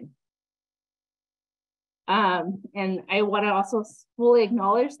institution. And I want to also fully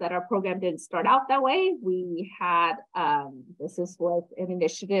acknowledge that our program didn't start out that way. We had, this was an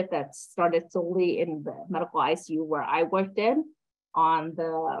initiative that started solely in the medical ICU where I worked in. On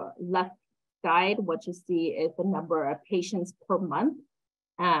the left side, what you see is the number of patients per month.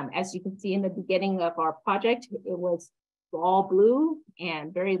 As you can see in the beginning of our project, it was all blue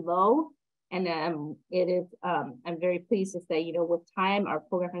and very low. And it is, I'm very pleased to say, you know, with time, our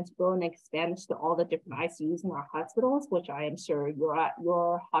program has grown and expanded to all the different ICUs in our hospitals, which I am sure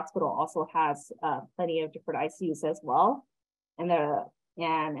your hospital also has plenty of different ICUs as well. And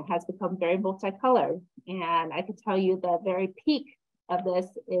it has become very multicolored. And I can tell you the very peak of this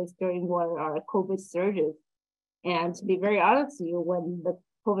is during one of our COVID surges. And to be very honest with you, when the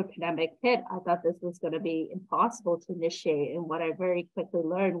COVID pandemic hit, I thought this was going to be impossible to initiate. And what I very quickly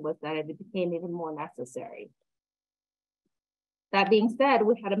learned was that it became even more necessary. That being said,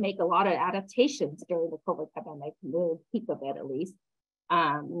 we had to make a lot of adaptations during the COVID pandemic, the peak of it at least.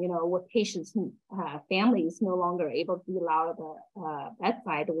 You know, with patients, families no longer able to be allowed at the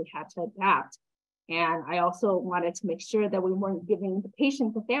bedside, we had to adapt. And I also wanted to make sure that we weren't giving the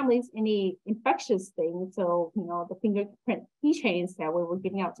patients and families any infectious things. So, you know, the fingerprint keychains that we were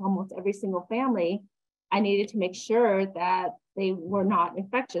giving out to almost every single family, I needed to make sure that they were not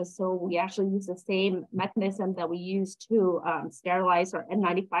infectious. So we actually used the same mechanism that we used to sterilize our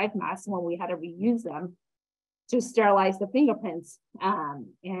N95 masks when we had to reuse them to sterilize the fingerprints.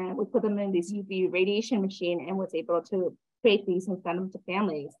 And we put them in this UV radiation machine and was able to create these and send them to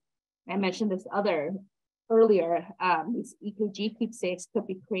families. I mentioned this earlier, these EKG keepsakes could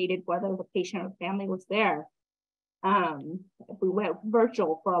be created whether the patient or family was there. We went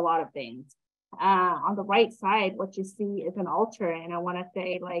virtual for a lot of things. On the right side, what you see is an altar. And I want to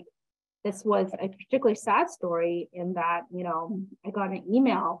say, like, this was a particularly sad story in that, you know, I got an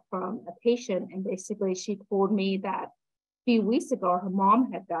email from a patient, and basically she told me that a few weeks ago, her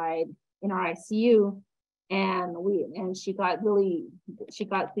mom had died in our ICU. And she got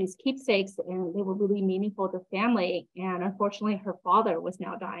these keepsakes, and they were really meaningful to family. And unfortunately, her father was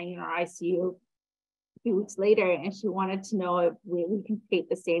now dying in our ICU a few weeks later, and she wanted to know if we can create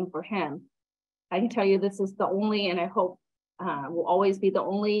the same for him. I can tell you this is the only, and I hope will always be the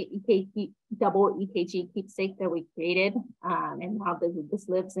only double EKG keepsake that we created. And now this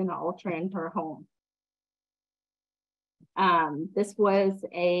lives in an altar in her home. This was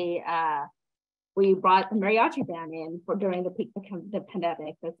we brought the mariachi band in during the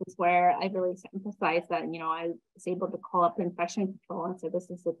pandemic. This is where I really emphasized that, you know, I was able to call up infection control and say, this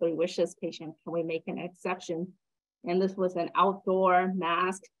is the 3 wishes patient. Can we make an exception? And this was an outdoor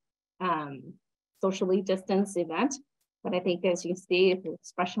masked, socially distanced event. But I think, as you see, the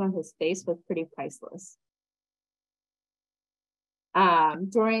expression on his face was pretty priceless.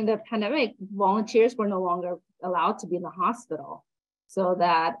 During the pandemic, volunteers were no longer allowed to be in the hospital. So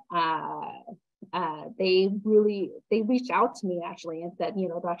that they reached out to me actually and said, you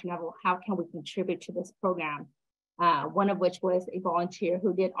know, Dr. Neville, how can we contribute to this program? One of which was a volunteer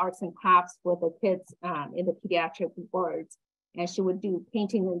who did arts and crafts with the kids in the pediatric wards, and she would do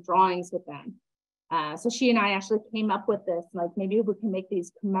painting and drawings with them. So she and I actually came up with this, like, maybe we can make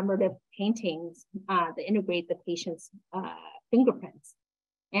these commemorative paintings that integrate the patient's fingerprints.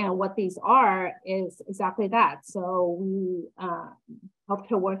 And what these are is exactly that. So we,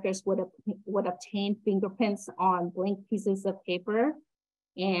 healthcare workers would obtain fingerprints on blank pieces of paper,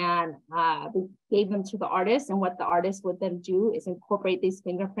 and we gave them to the artist. And what the artist would then do is incorporate these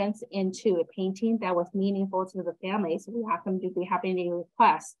fingerprints into a painting that was meaningful to the family. So we have them do, we have any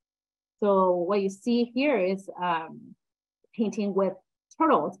requests. So what you see here is painting with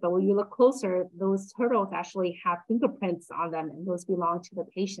turtles, but when you look closer, those turtles actually have fingerprints on them, and those belong to the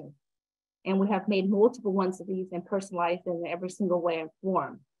patient. And we have made multiple ones of these and personalized in every single way and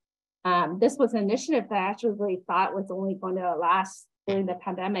form. This was an initiative that I actually really thought was only going to last during the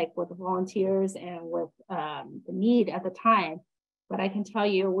pandemic with the volunteers and with the need at the time. But I can tell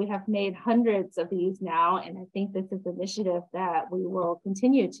you, we have made hundreds of these now, and I think this is an initiative that we will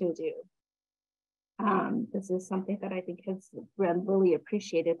continue to do. This is something that I think has been really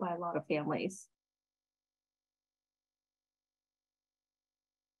appreciated by a lot of families.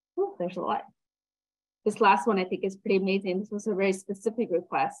 Oh, there's a lot. This last one I think is pretty amazing. This was a very specific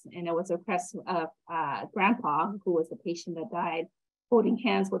request, and it was a request of grandpa, who was the patient that died, holding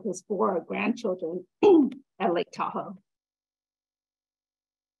hands with his 4 grandchildren at Lake Tahoe.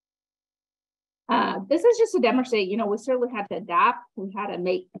 This is just to demonstrate, you know, we certainly had to adapt. We had to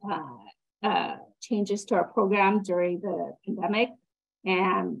make changes to our program during the pandemic.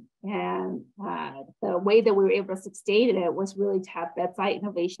 And the way that we were able to sustain it was really to have bedside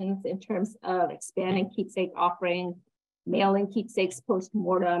innovations in terms of expanding keepsake offering, mailing keepsakes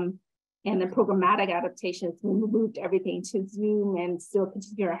post-mortem, and then programmatic adaptations. We moved everything to Zoom and still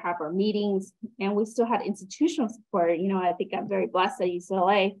continue to have our meetings. And we still had institutional support. You know, I think I'm very blessed at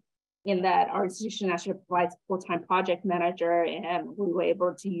UCLA in that our institution actually provides a full-time project manager, and we were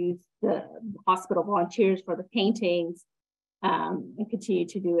able to use the hospital volunteers for the paintings and continue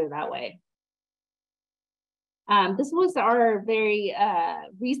to do it that way. This was our very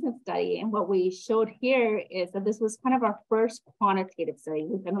recent study, and what we showed here is that this was kind of our first quantitative study.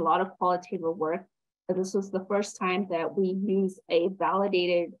 We've done a lot of qualitative work, but this was the first time that we used a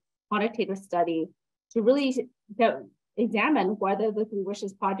validated quantitative study to really examine whether the 3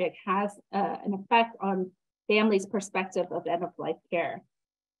 Wishes Project has an effect on families' perspective of end-of-life care.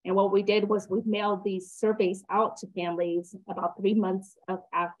 And what we did was we mailed these surveys out to families about 3 months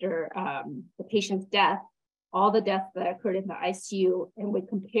after the patient's death, all the deaths that occurred in the ICU, and we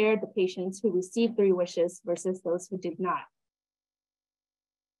compared the patients who received 3 wishes versus those who did not.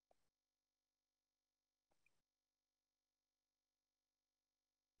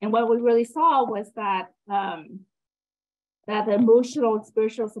 And what we really saw was that that the emotional and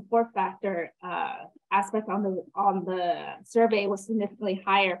spiritual support factor aspect on the survey was significantly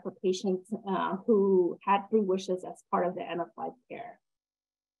higher for patients who had 3 wishes as part of the end of life care.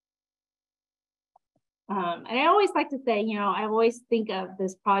 And I always like to say, I always think of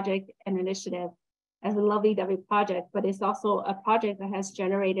this project and initiative as a lovey-dovey project, but it's also a project that has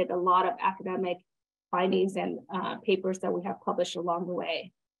generated a lot of academic findings and papers that we have published along the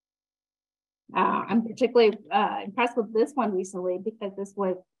way. I'm particularly impressed with this one recently because this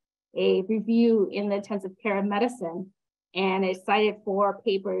was a review in the intensive care of medicine, and it cited 4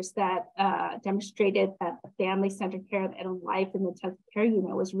 papers that demonstrated that family-centered care of end of life in the intensive care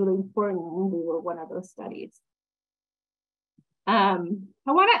unit was really important, and we were one of those studies. I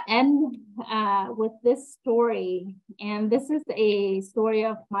want to end with this story, and this is a story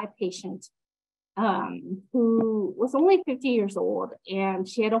of my patient who was only 50 years old, and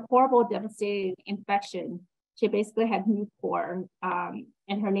she had a horrible, devastating infection. She basically had mucor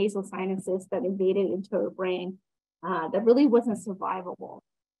and her nasal sinuses that invaded into her brain that really wasn't survivable.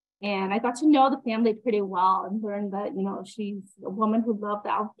 And I got to know the family pretty well and learned that, she's a woman who loved the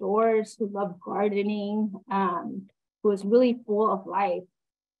outdoors, who loved gardening, who was really full of life.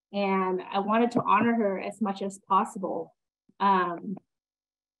 And I wanted to honor her as much as possible. And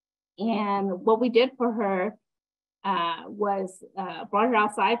what we did for her was brought her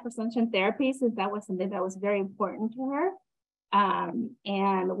outside for sunshine therapy, since that was something that was very important to her.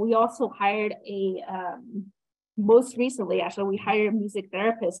 And we also hired most recently, actually, we hired a music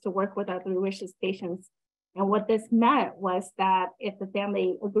therapist to work with our 3 wishes patients. And what this meant was that if the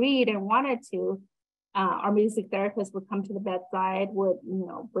family agreed and wanted to, our music therapist would come to the bedside, would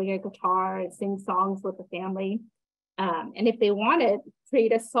bring a guitar and sing songs with the family. And if they wanted,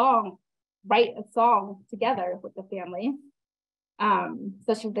 write a song together with the family,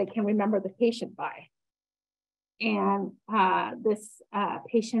 such that they can remember the patient by. And this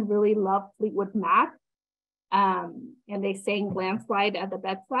patient really loved Fleetwood Mac, and they sang Landslide at the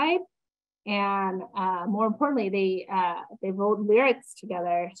bedside. And more importantly, they wrote lyrics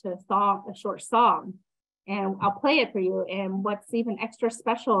together to a short song. And I'll play it for you. And what's even extra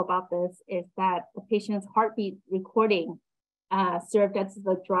special about this is that the patient's heartbeat recording served as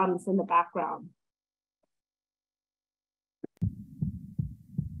the drums in the background.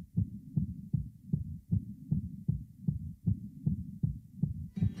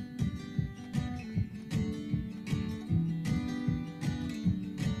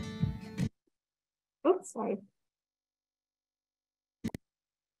 Oops, sorry.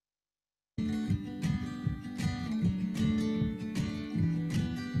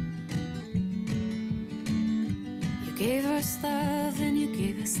 You gave us love and you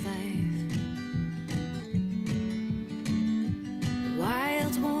gave us life.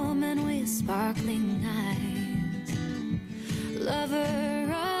 Wild woman with sparkling eyes,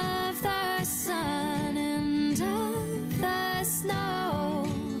 lover of the sun and of the snow,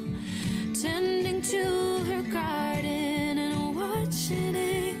 tending to her garden and watching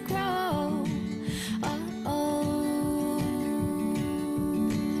it grow.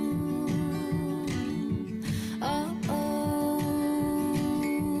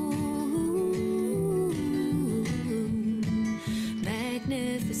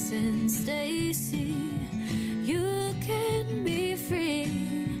 Magnificent Stacy, you can be free.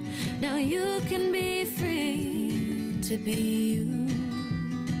 Now you can be free to be you.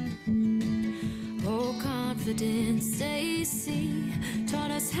 Oh, confident Stacy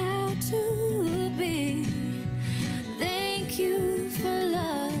taught us how to be. Thank you for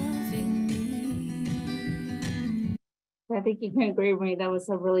loving me. I think you can agree with me. That was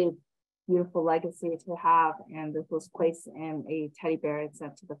a really beautiful legacy to have, and this was placed in a teddy bear and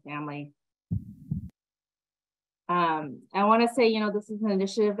sent to the family. I want to say, this is an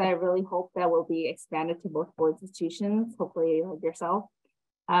initiative that I really hope that will be expanded to multiple institutions, hopefully like yourself.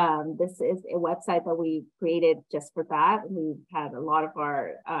 This is a website that we created just for that. We've had a lot of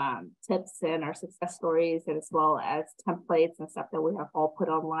our tips and our success stories, and as well as templates and stuff that we have all put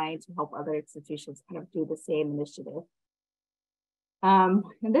online to help other institutions kind of do the same initiative. And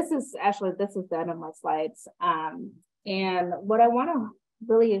this is the end of my slides. And what I want to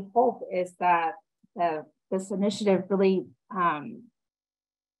really hope is that this initiative really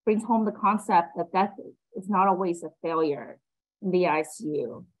brings home the concept that death is not always a failure in the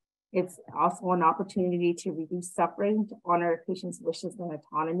ICU. It's also an opportunity to reduce suffering, to honor patients' wishes and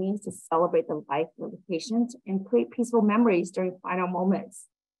autonomy, to celebrate the life of the patient, and create peaceful memories during final moments.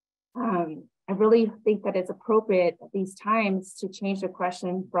 I really think that it's appropriate at these times to change the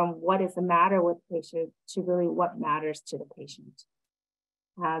question from what is the matter with the patient to really what matters to the patient.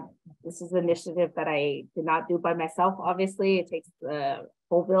 This is an initiative that I did not do by myself. Obviously, it takes the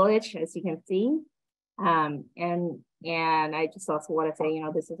whole village, as you can see. And I just also want to say, you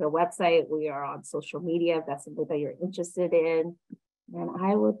know, this is our website. We are on social media if that's something that you're interested in. And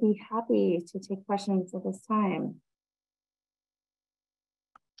I would be happy to take questions at this time.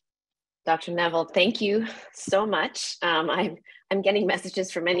 Dr. Neville, thank you so much. I'm getting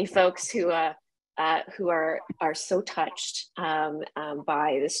messages from many folks who are so touched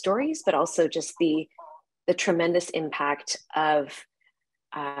by the stories, but also just the tremendous impact of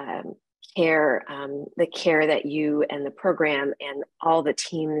care, the care that you and the program and all the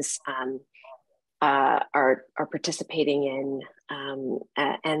teams are participating in.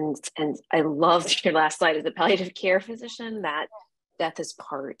 And I loved your last slide as a palliative care physician, that death is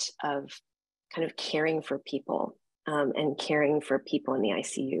part of kind of caring for people and caring for people in the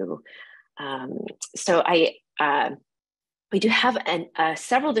ICU. So we do have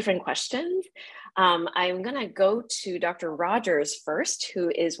several different questions. I'm going to go to Dr. Rogers first,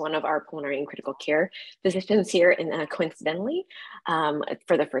 who is one of our pulmonary and critical care physicians here, coincidentally,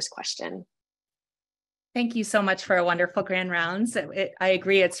 for the first question. Thank you so much for a wonderful grand rounds. I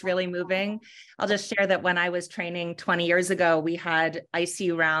agree, it's really moving. I'll just share that when I was training 20 years ago, we had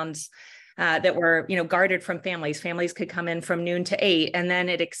ICU rounds that were, you know, guarded from families. Families could come in from noon to 8, and then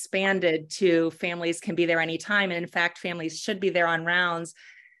it expanded to families can be there anytime. And in fact, families should be there on rounds.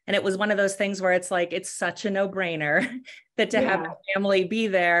 And it was one of those things where it's like, it's such a no-brainer that to have a family be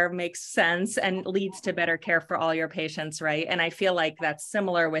there makes sense and leads to better care for all your patients, right? And I feel like that's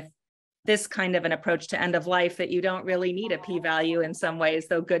similar with this kind of an approach to end of life, that you don't really need a p-value in some ways,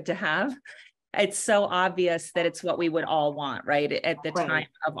 though good to have. It's so obvious that it's what we would all want, right? At the time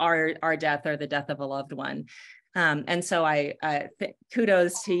of our death or the death of a loved one. And so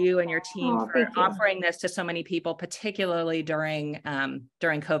kudos to you and your team for offering this to so many people, particularly during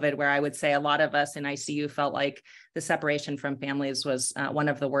COVID, where I would say a lot of us in ICU felt like the separation from families was one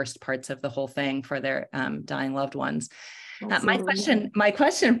of the worst parts of the whole thing for their dying loved ones. My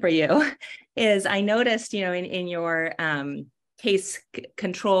question for you is, I noticed, you know, in your case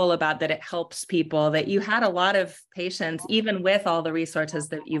control about that it helps people, that you had a lot of patients, even with all the resources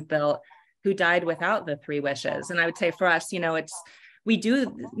that you've built, who died without the 3 wishes. And I would say for us, you know, we've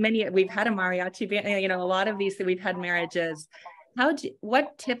had a mariachi, you know, a lot of these, we've had marriages.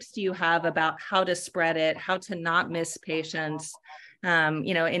 What tips do you have about how to spread it, how to not miss patients?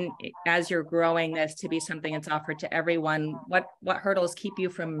 You know, as you're growing this to be something that's offered to everyone, what hurdles keep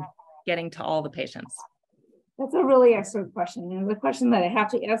you from getting to all the patients? That's a really excellent question, and the question that I have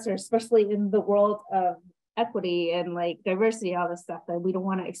to answer, especially in the world of equity and like diversity, all this stuff, that we don't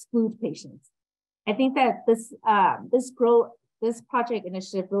want to exclude patients. I think that this project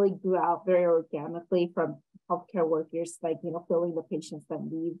initiative really grew out very organically from healthcare workers, like, you know, filling the patients that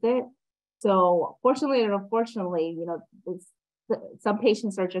need it. So fortunately and unfortunately, you know, some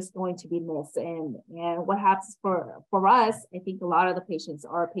patients are just going to be missed. And what happens for us, I think a lot of the patients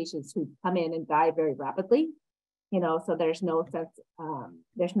are patients who come in and die very rapidly, you know, so there's no sense,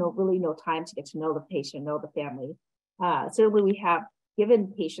 there's really no time to get to know the patient, know the family. Certainly we have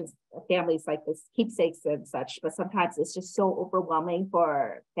given families like this keepsakes and such, but sometimes it's just so overwhelming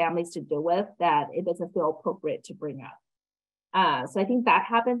for families to deal with that it doesn't feel appropriate to bring up. So I think that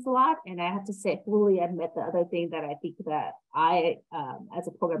happens a lot. And I have to say, fully admit, the other thing that I think that I, as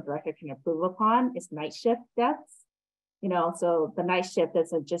a program director, can improve upon is night shift deaths. You know, so the night shift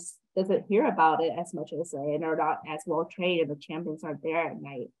doesn't hear about it as much as and are not as well trained, and the champions aren't there at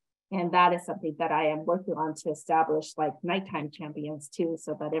night. And that is something that I am working on to establish, like nighttime champions too,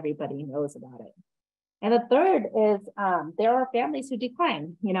 so that everybody knows about it. And the third is there are families who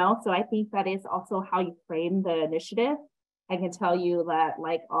decline, you know, so I think that is also how you frame the initiative. I can tell you that,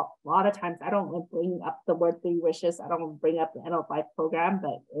 like, a lot of times I don't bring up the word 3 wishes. I don't bring up the end of life program,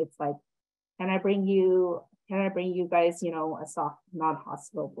 but it's like, can I bring you guys, you know, a soft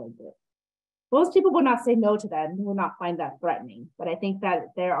non-hospital blanket? Most people will not say no to that and will not find that threatening. But I think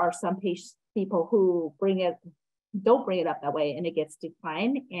that there are some people who don't bring it up that way, and it gets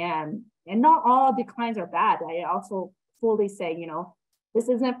declined. And not all declines are bad. I also fully say, you know, this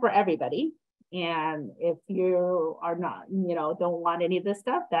isn't for everybody. And if you are not, you know, don't want any of this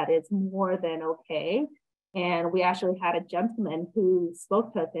stuff, that is more than okay. And we actually had a gentleman who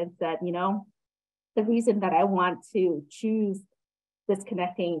spoke to us and said, you know, the reason that I want to choose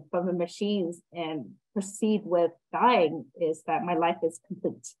disconnecting from the machines and proceed with dying is that my life is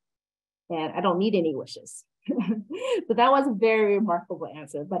complete and I don't need any wishes. So that was a very remarkable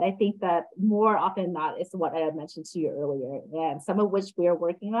answer. But I think that more often than not, it's what I mentioned to you earlier, and some of which we are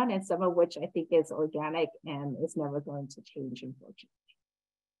working on, and some of which I think is organic and is never going to change, unfortunately.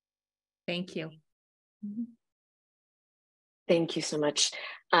 Thank you. Thank you so much.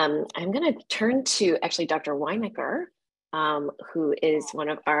 I'm going to turn to actually Dr. Weinecker, who is one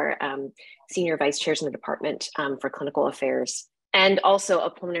of our senior vice chairs in the department for clinical affairs, and also a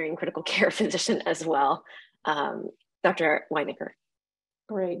pulmonary and critical care physician as well. Dr. Weinecker.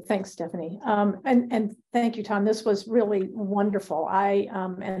 Great, thanks, Stephanie. And thank you, Tom. This was really wonderful. I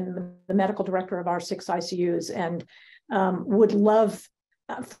am the medical director of our 6 ICUs and would love,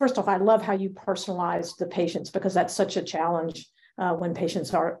 first off, I love how you personalize the patients, because that's such a challenge when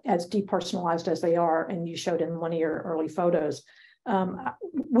patients are as depersonalized as they are, and you showed in one of your early photos.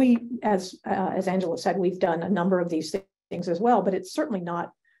 We, as Angela said, we've done a number of these things as well, but it's certainly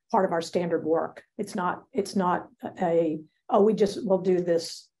not part of our standard work. It's not a, oh, we'll do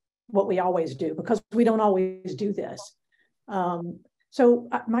this, what we always do, because we don't always do this. So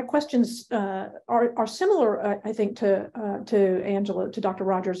my questions are similar, I think, to Angela, to Dr.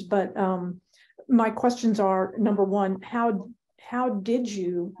 Rogers, but my questions are, number one, how did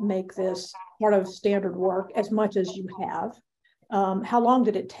you make this part of standard work as much as you have? How long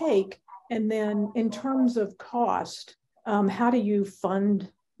did it take? And then in terms of cost, how do you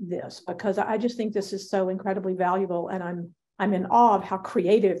fund this? Because I just think this is so incredibly valuable, and I'm in awe of how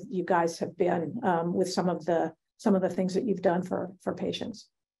creative you guys have been with some of the things that you've done for patients.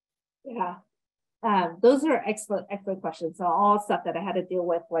 Yeah, those are excellent questions. So all stuff that I had to deal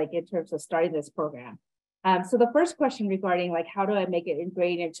with, like in terms of starting this program. So the first question regarding like, how do I make it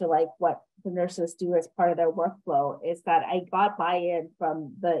ingrained into like what the nurses do as part of their workflow, is that I got buy-in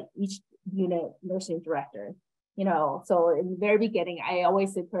from each unit nursing director. You know, so in the very beginning, I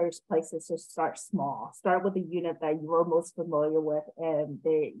always encourage places to start small. Start with the unit that you are most familiar with, and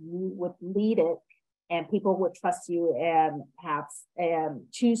you would lead it, and people would trust you and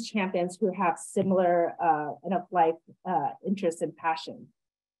choose champions who have similar end-of-life interests and passion.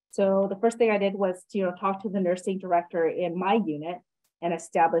 So the first thing I did was to talk to the nursing director in my unit and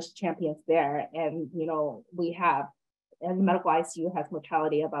establish champions there. And we have, and the medical ICU has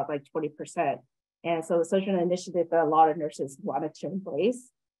mortality about like 20%. And so it's such an initiative that a lot of nurses wanted to embrace.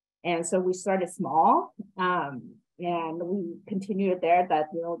 And so we started small, and we continued there that,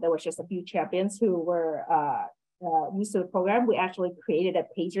 there was just a few champions who were used to the program. We actually created a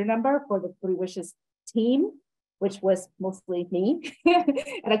pager number for the 3 Wishes team, which was mostly me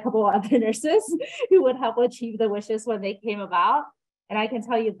and a couple of other nurses who would help achieve the wishes when they came about. And I can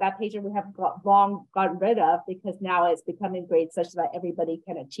tell you that pager we have long gotten rid of, because now it's becoming great such that everybody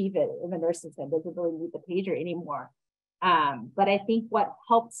can achieve it in the nursing center. Doesn't really need the pager anymore. But I think what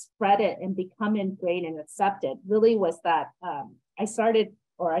helped spread it and become ingrained and accepted really was that I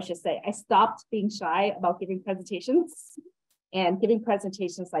stopped being shy about giving presentations, and giving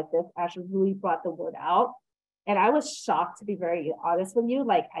presentations like this actually really brought the word out. And I was shocked, to be very honest with you.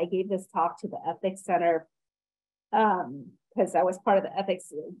 Like, I gave this talk to the ethics center, because I was part of the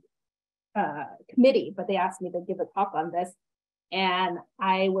ethics committee, but they asked me to give a talk on this. And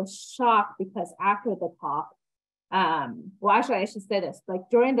I was shocked because after the talk, well, actually, I should say this, like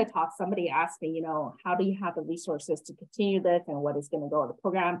during the talk, somebody asked me, how do you have the resources to continue this and what is going to go in the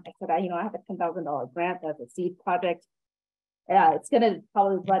program? I said, I have a $10,000 grant as a seed project. It's going to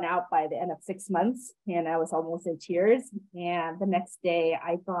probably run out by the end of 6 months. And I was almost in tears. And the next day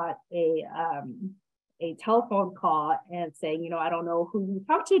I got a telephone call and saying, I don't know who you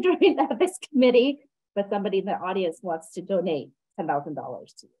talked to during the ethics committee, but somebody in the audience wants to donate $10,000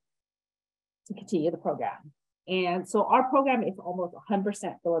 to continue the program. And so our program is almost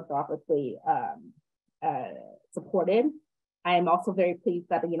 100% philanthropically supported. I am also very pleased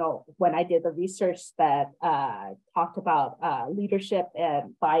that, when I did the research that talked about leadership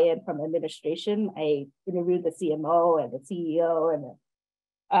and buy-in from administration, I interviewed the CMO and the CEO and the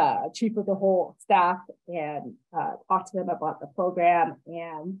chief of the whole staff and talked to them about the program.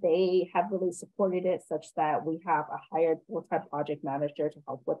 And they have really supported it such that we have a hired full-time project manager to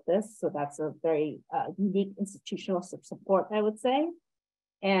help with this. So that's a very unique institutional support, I would say.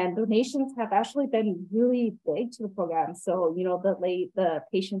 And donations have actually been really big to the program. So, the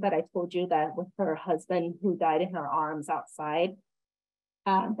patient that I told you that with her husband who died in her arms outside,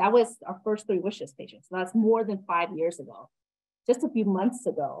 that was our first 3 Wishes patient. So that's more than 5 years ago. Just a few months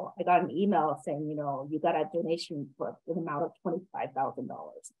ago, I got an email saying, you got a donation for an amount of $25,000.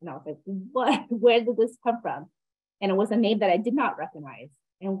 And I was like, what? Where did this come from? And it was a name that I did not recognize.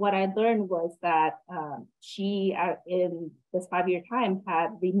 And what I learned was that she, in this 5-year time,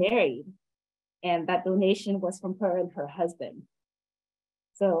 had remarried, and that donation was from her and her husband.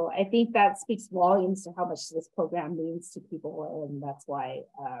 So I think that speaks volumes to how much this program means to people, and that's why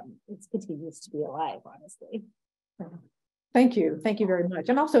it continues to be alive, honestly. Thank you. Thank you very much.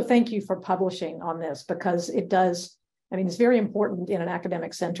 And also thank you for publishing on this, because it does, I mean, it's very important in an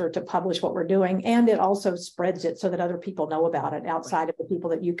academic center to publish what we're doing, and it also spreads it so that other people know about it outside of the people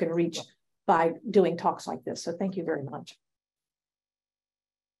that you can reach by doing talks like this. So thank you very much.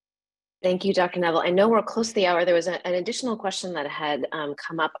 Thank you, Dr. Neville. I know we're close to the hour. There was an additional question that had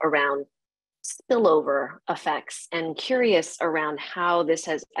come up around spillover effects, and curious around how this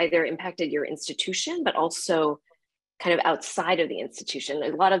has either impacted your institution, but also kind of outside of the institution. A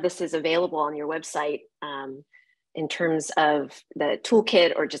lot of this is available on your website in terms of the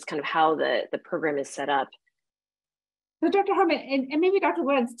toolkit, or just kind of how the program is set up. So Dr. Harmon, and maybe Dr.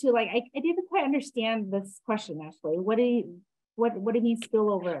 Wentz too, like I didn't quite understand this question, actually. What do you mean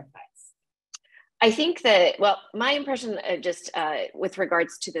spillover effects? I think that, well, my impression just with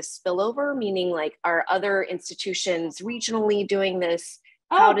regards to the spillover, meaning like, are other institutions regionally doing this?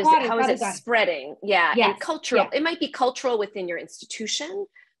 How is it spreading? Yeah, yes. And cultural, it might be cultural within your institution,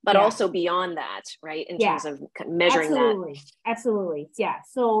 but also beyond that, right? In terms of measuring that. Absolutely, yeah.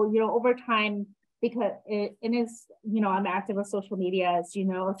 So, over time, because it is, I'm active on social media, as you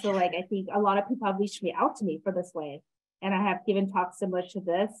know, so like, I think a lot of people have reached out to me for this way, and I have given talks similar to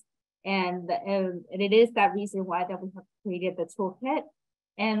this. And it is that reason why that we have created the toolkit.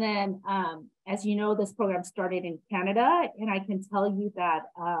 And then, as you know, this program started in Canada, and I can tell you that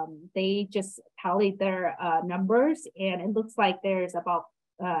they just tallied their numbers, and it looks like there's about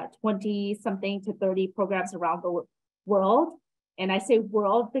 20 something to 30 programs around the world. And I say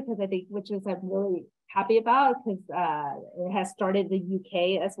world because I think, which is I'm really happy about, because it has started the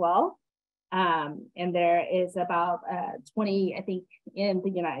UK as well. And there is about 20, I think, in the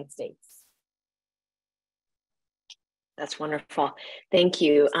United States. That's wonderful. Thank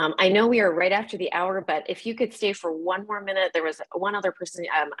you. I know we are right after the hour, but if you could stay for one more minute. There was one other person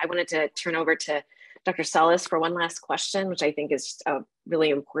I wanted to turn over to Dr. Salas for one last question, which I think is really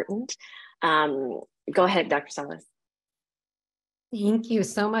important. Go ahead, Dr. Salas. Thank you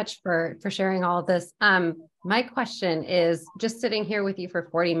so much for sharing all of this. My question is, just sitting here with you for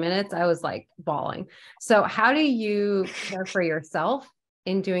 40 minutes, I was like bawling. So how do you care for yourself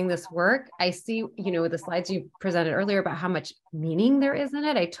in doing this work? I see, the slides you presented earlier about how much meaning there is in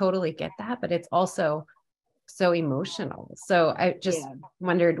it. I totally get that, but it's also so emotional. So I just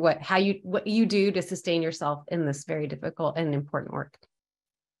wondered what you do to sustain yourself in this very difficult and important work.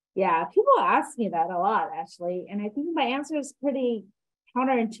 Yeah, people ask me that a lot, actually. And I think my answer is pretty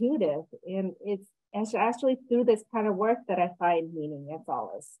counterintuitive. And it's actually through this kind of work that I find meaning in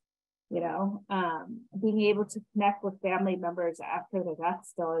solace. Being able to connect with family members after the death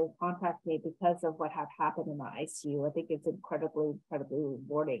still contact me because of what had happened in the ICU. I think it's incredibly, incredibly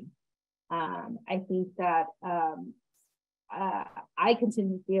rewarding. I think that I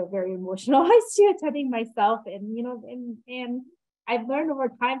continue to feel very emotional ICU attending myself, and I've learned over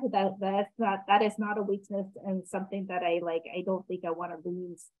time that is not a weakness, and something that I don't think I want to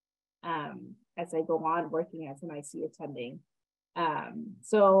lose as I go on working as an ICU attending.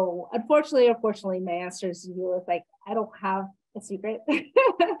 So unfortunately, or fortunately, my answer is I don't have a secret,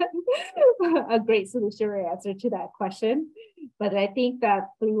 a great solution or answer to that question. But I think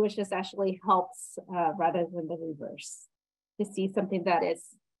that 3 wishes actually helps rather than the reverse, to see something that is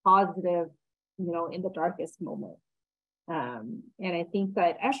positive, in the darkest moment. And I think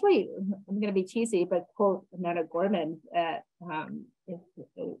that actually, I'm going to be cheesy, but quote Amanda Gorman,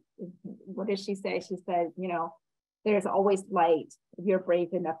 what did she say? She said, there's always light if you're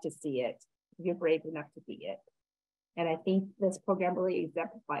brave enough to see it, if you're brave enough to be it. And I think this program really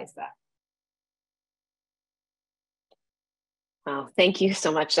exemplifies that. Wow, thank you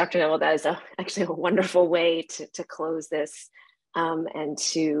so much, Dr. Neville. That is actually a wonderful way to close this, and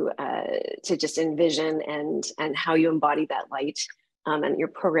to just envision and how you embody that light, and your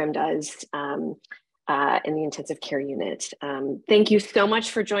program does in the intensive care unit. Thank you so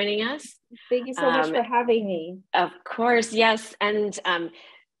much for joining us. Thank you so much for having me. Of course, yes. And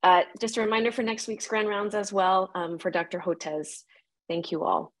just a reminder for next week's Grand Rounds as well, for Dr. Hotez. Thank you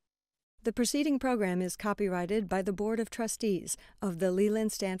all. The preceding program is copyrighted by the Board of Trustees of the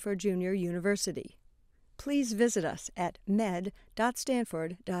Leland Stanford Junior University. Please visit us at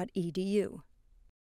med.stanford.edu.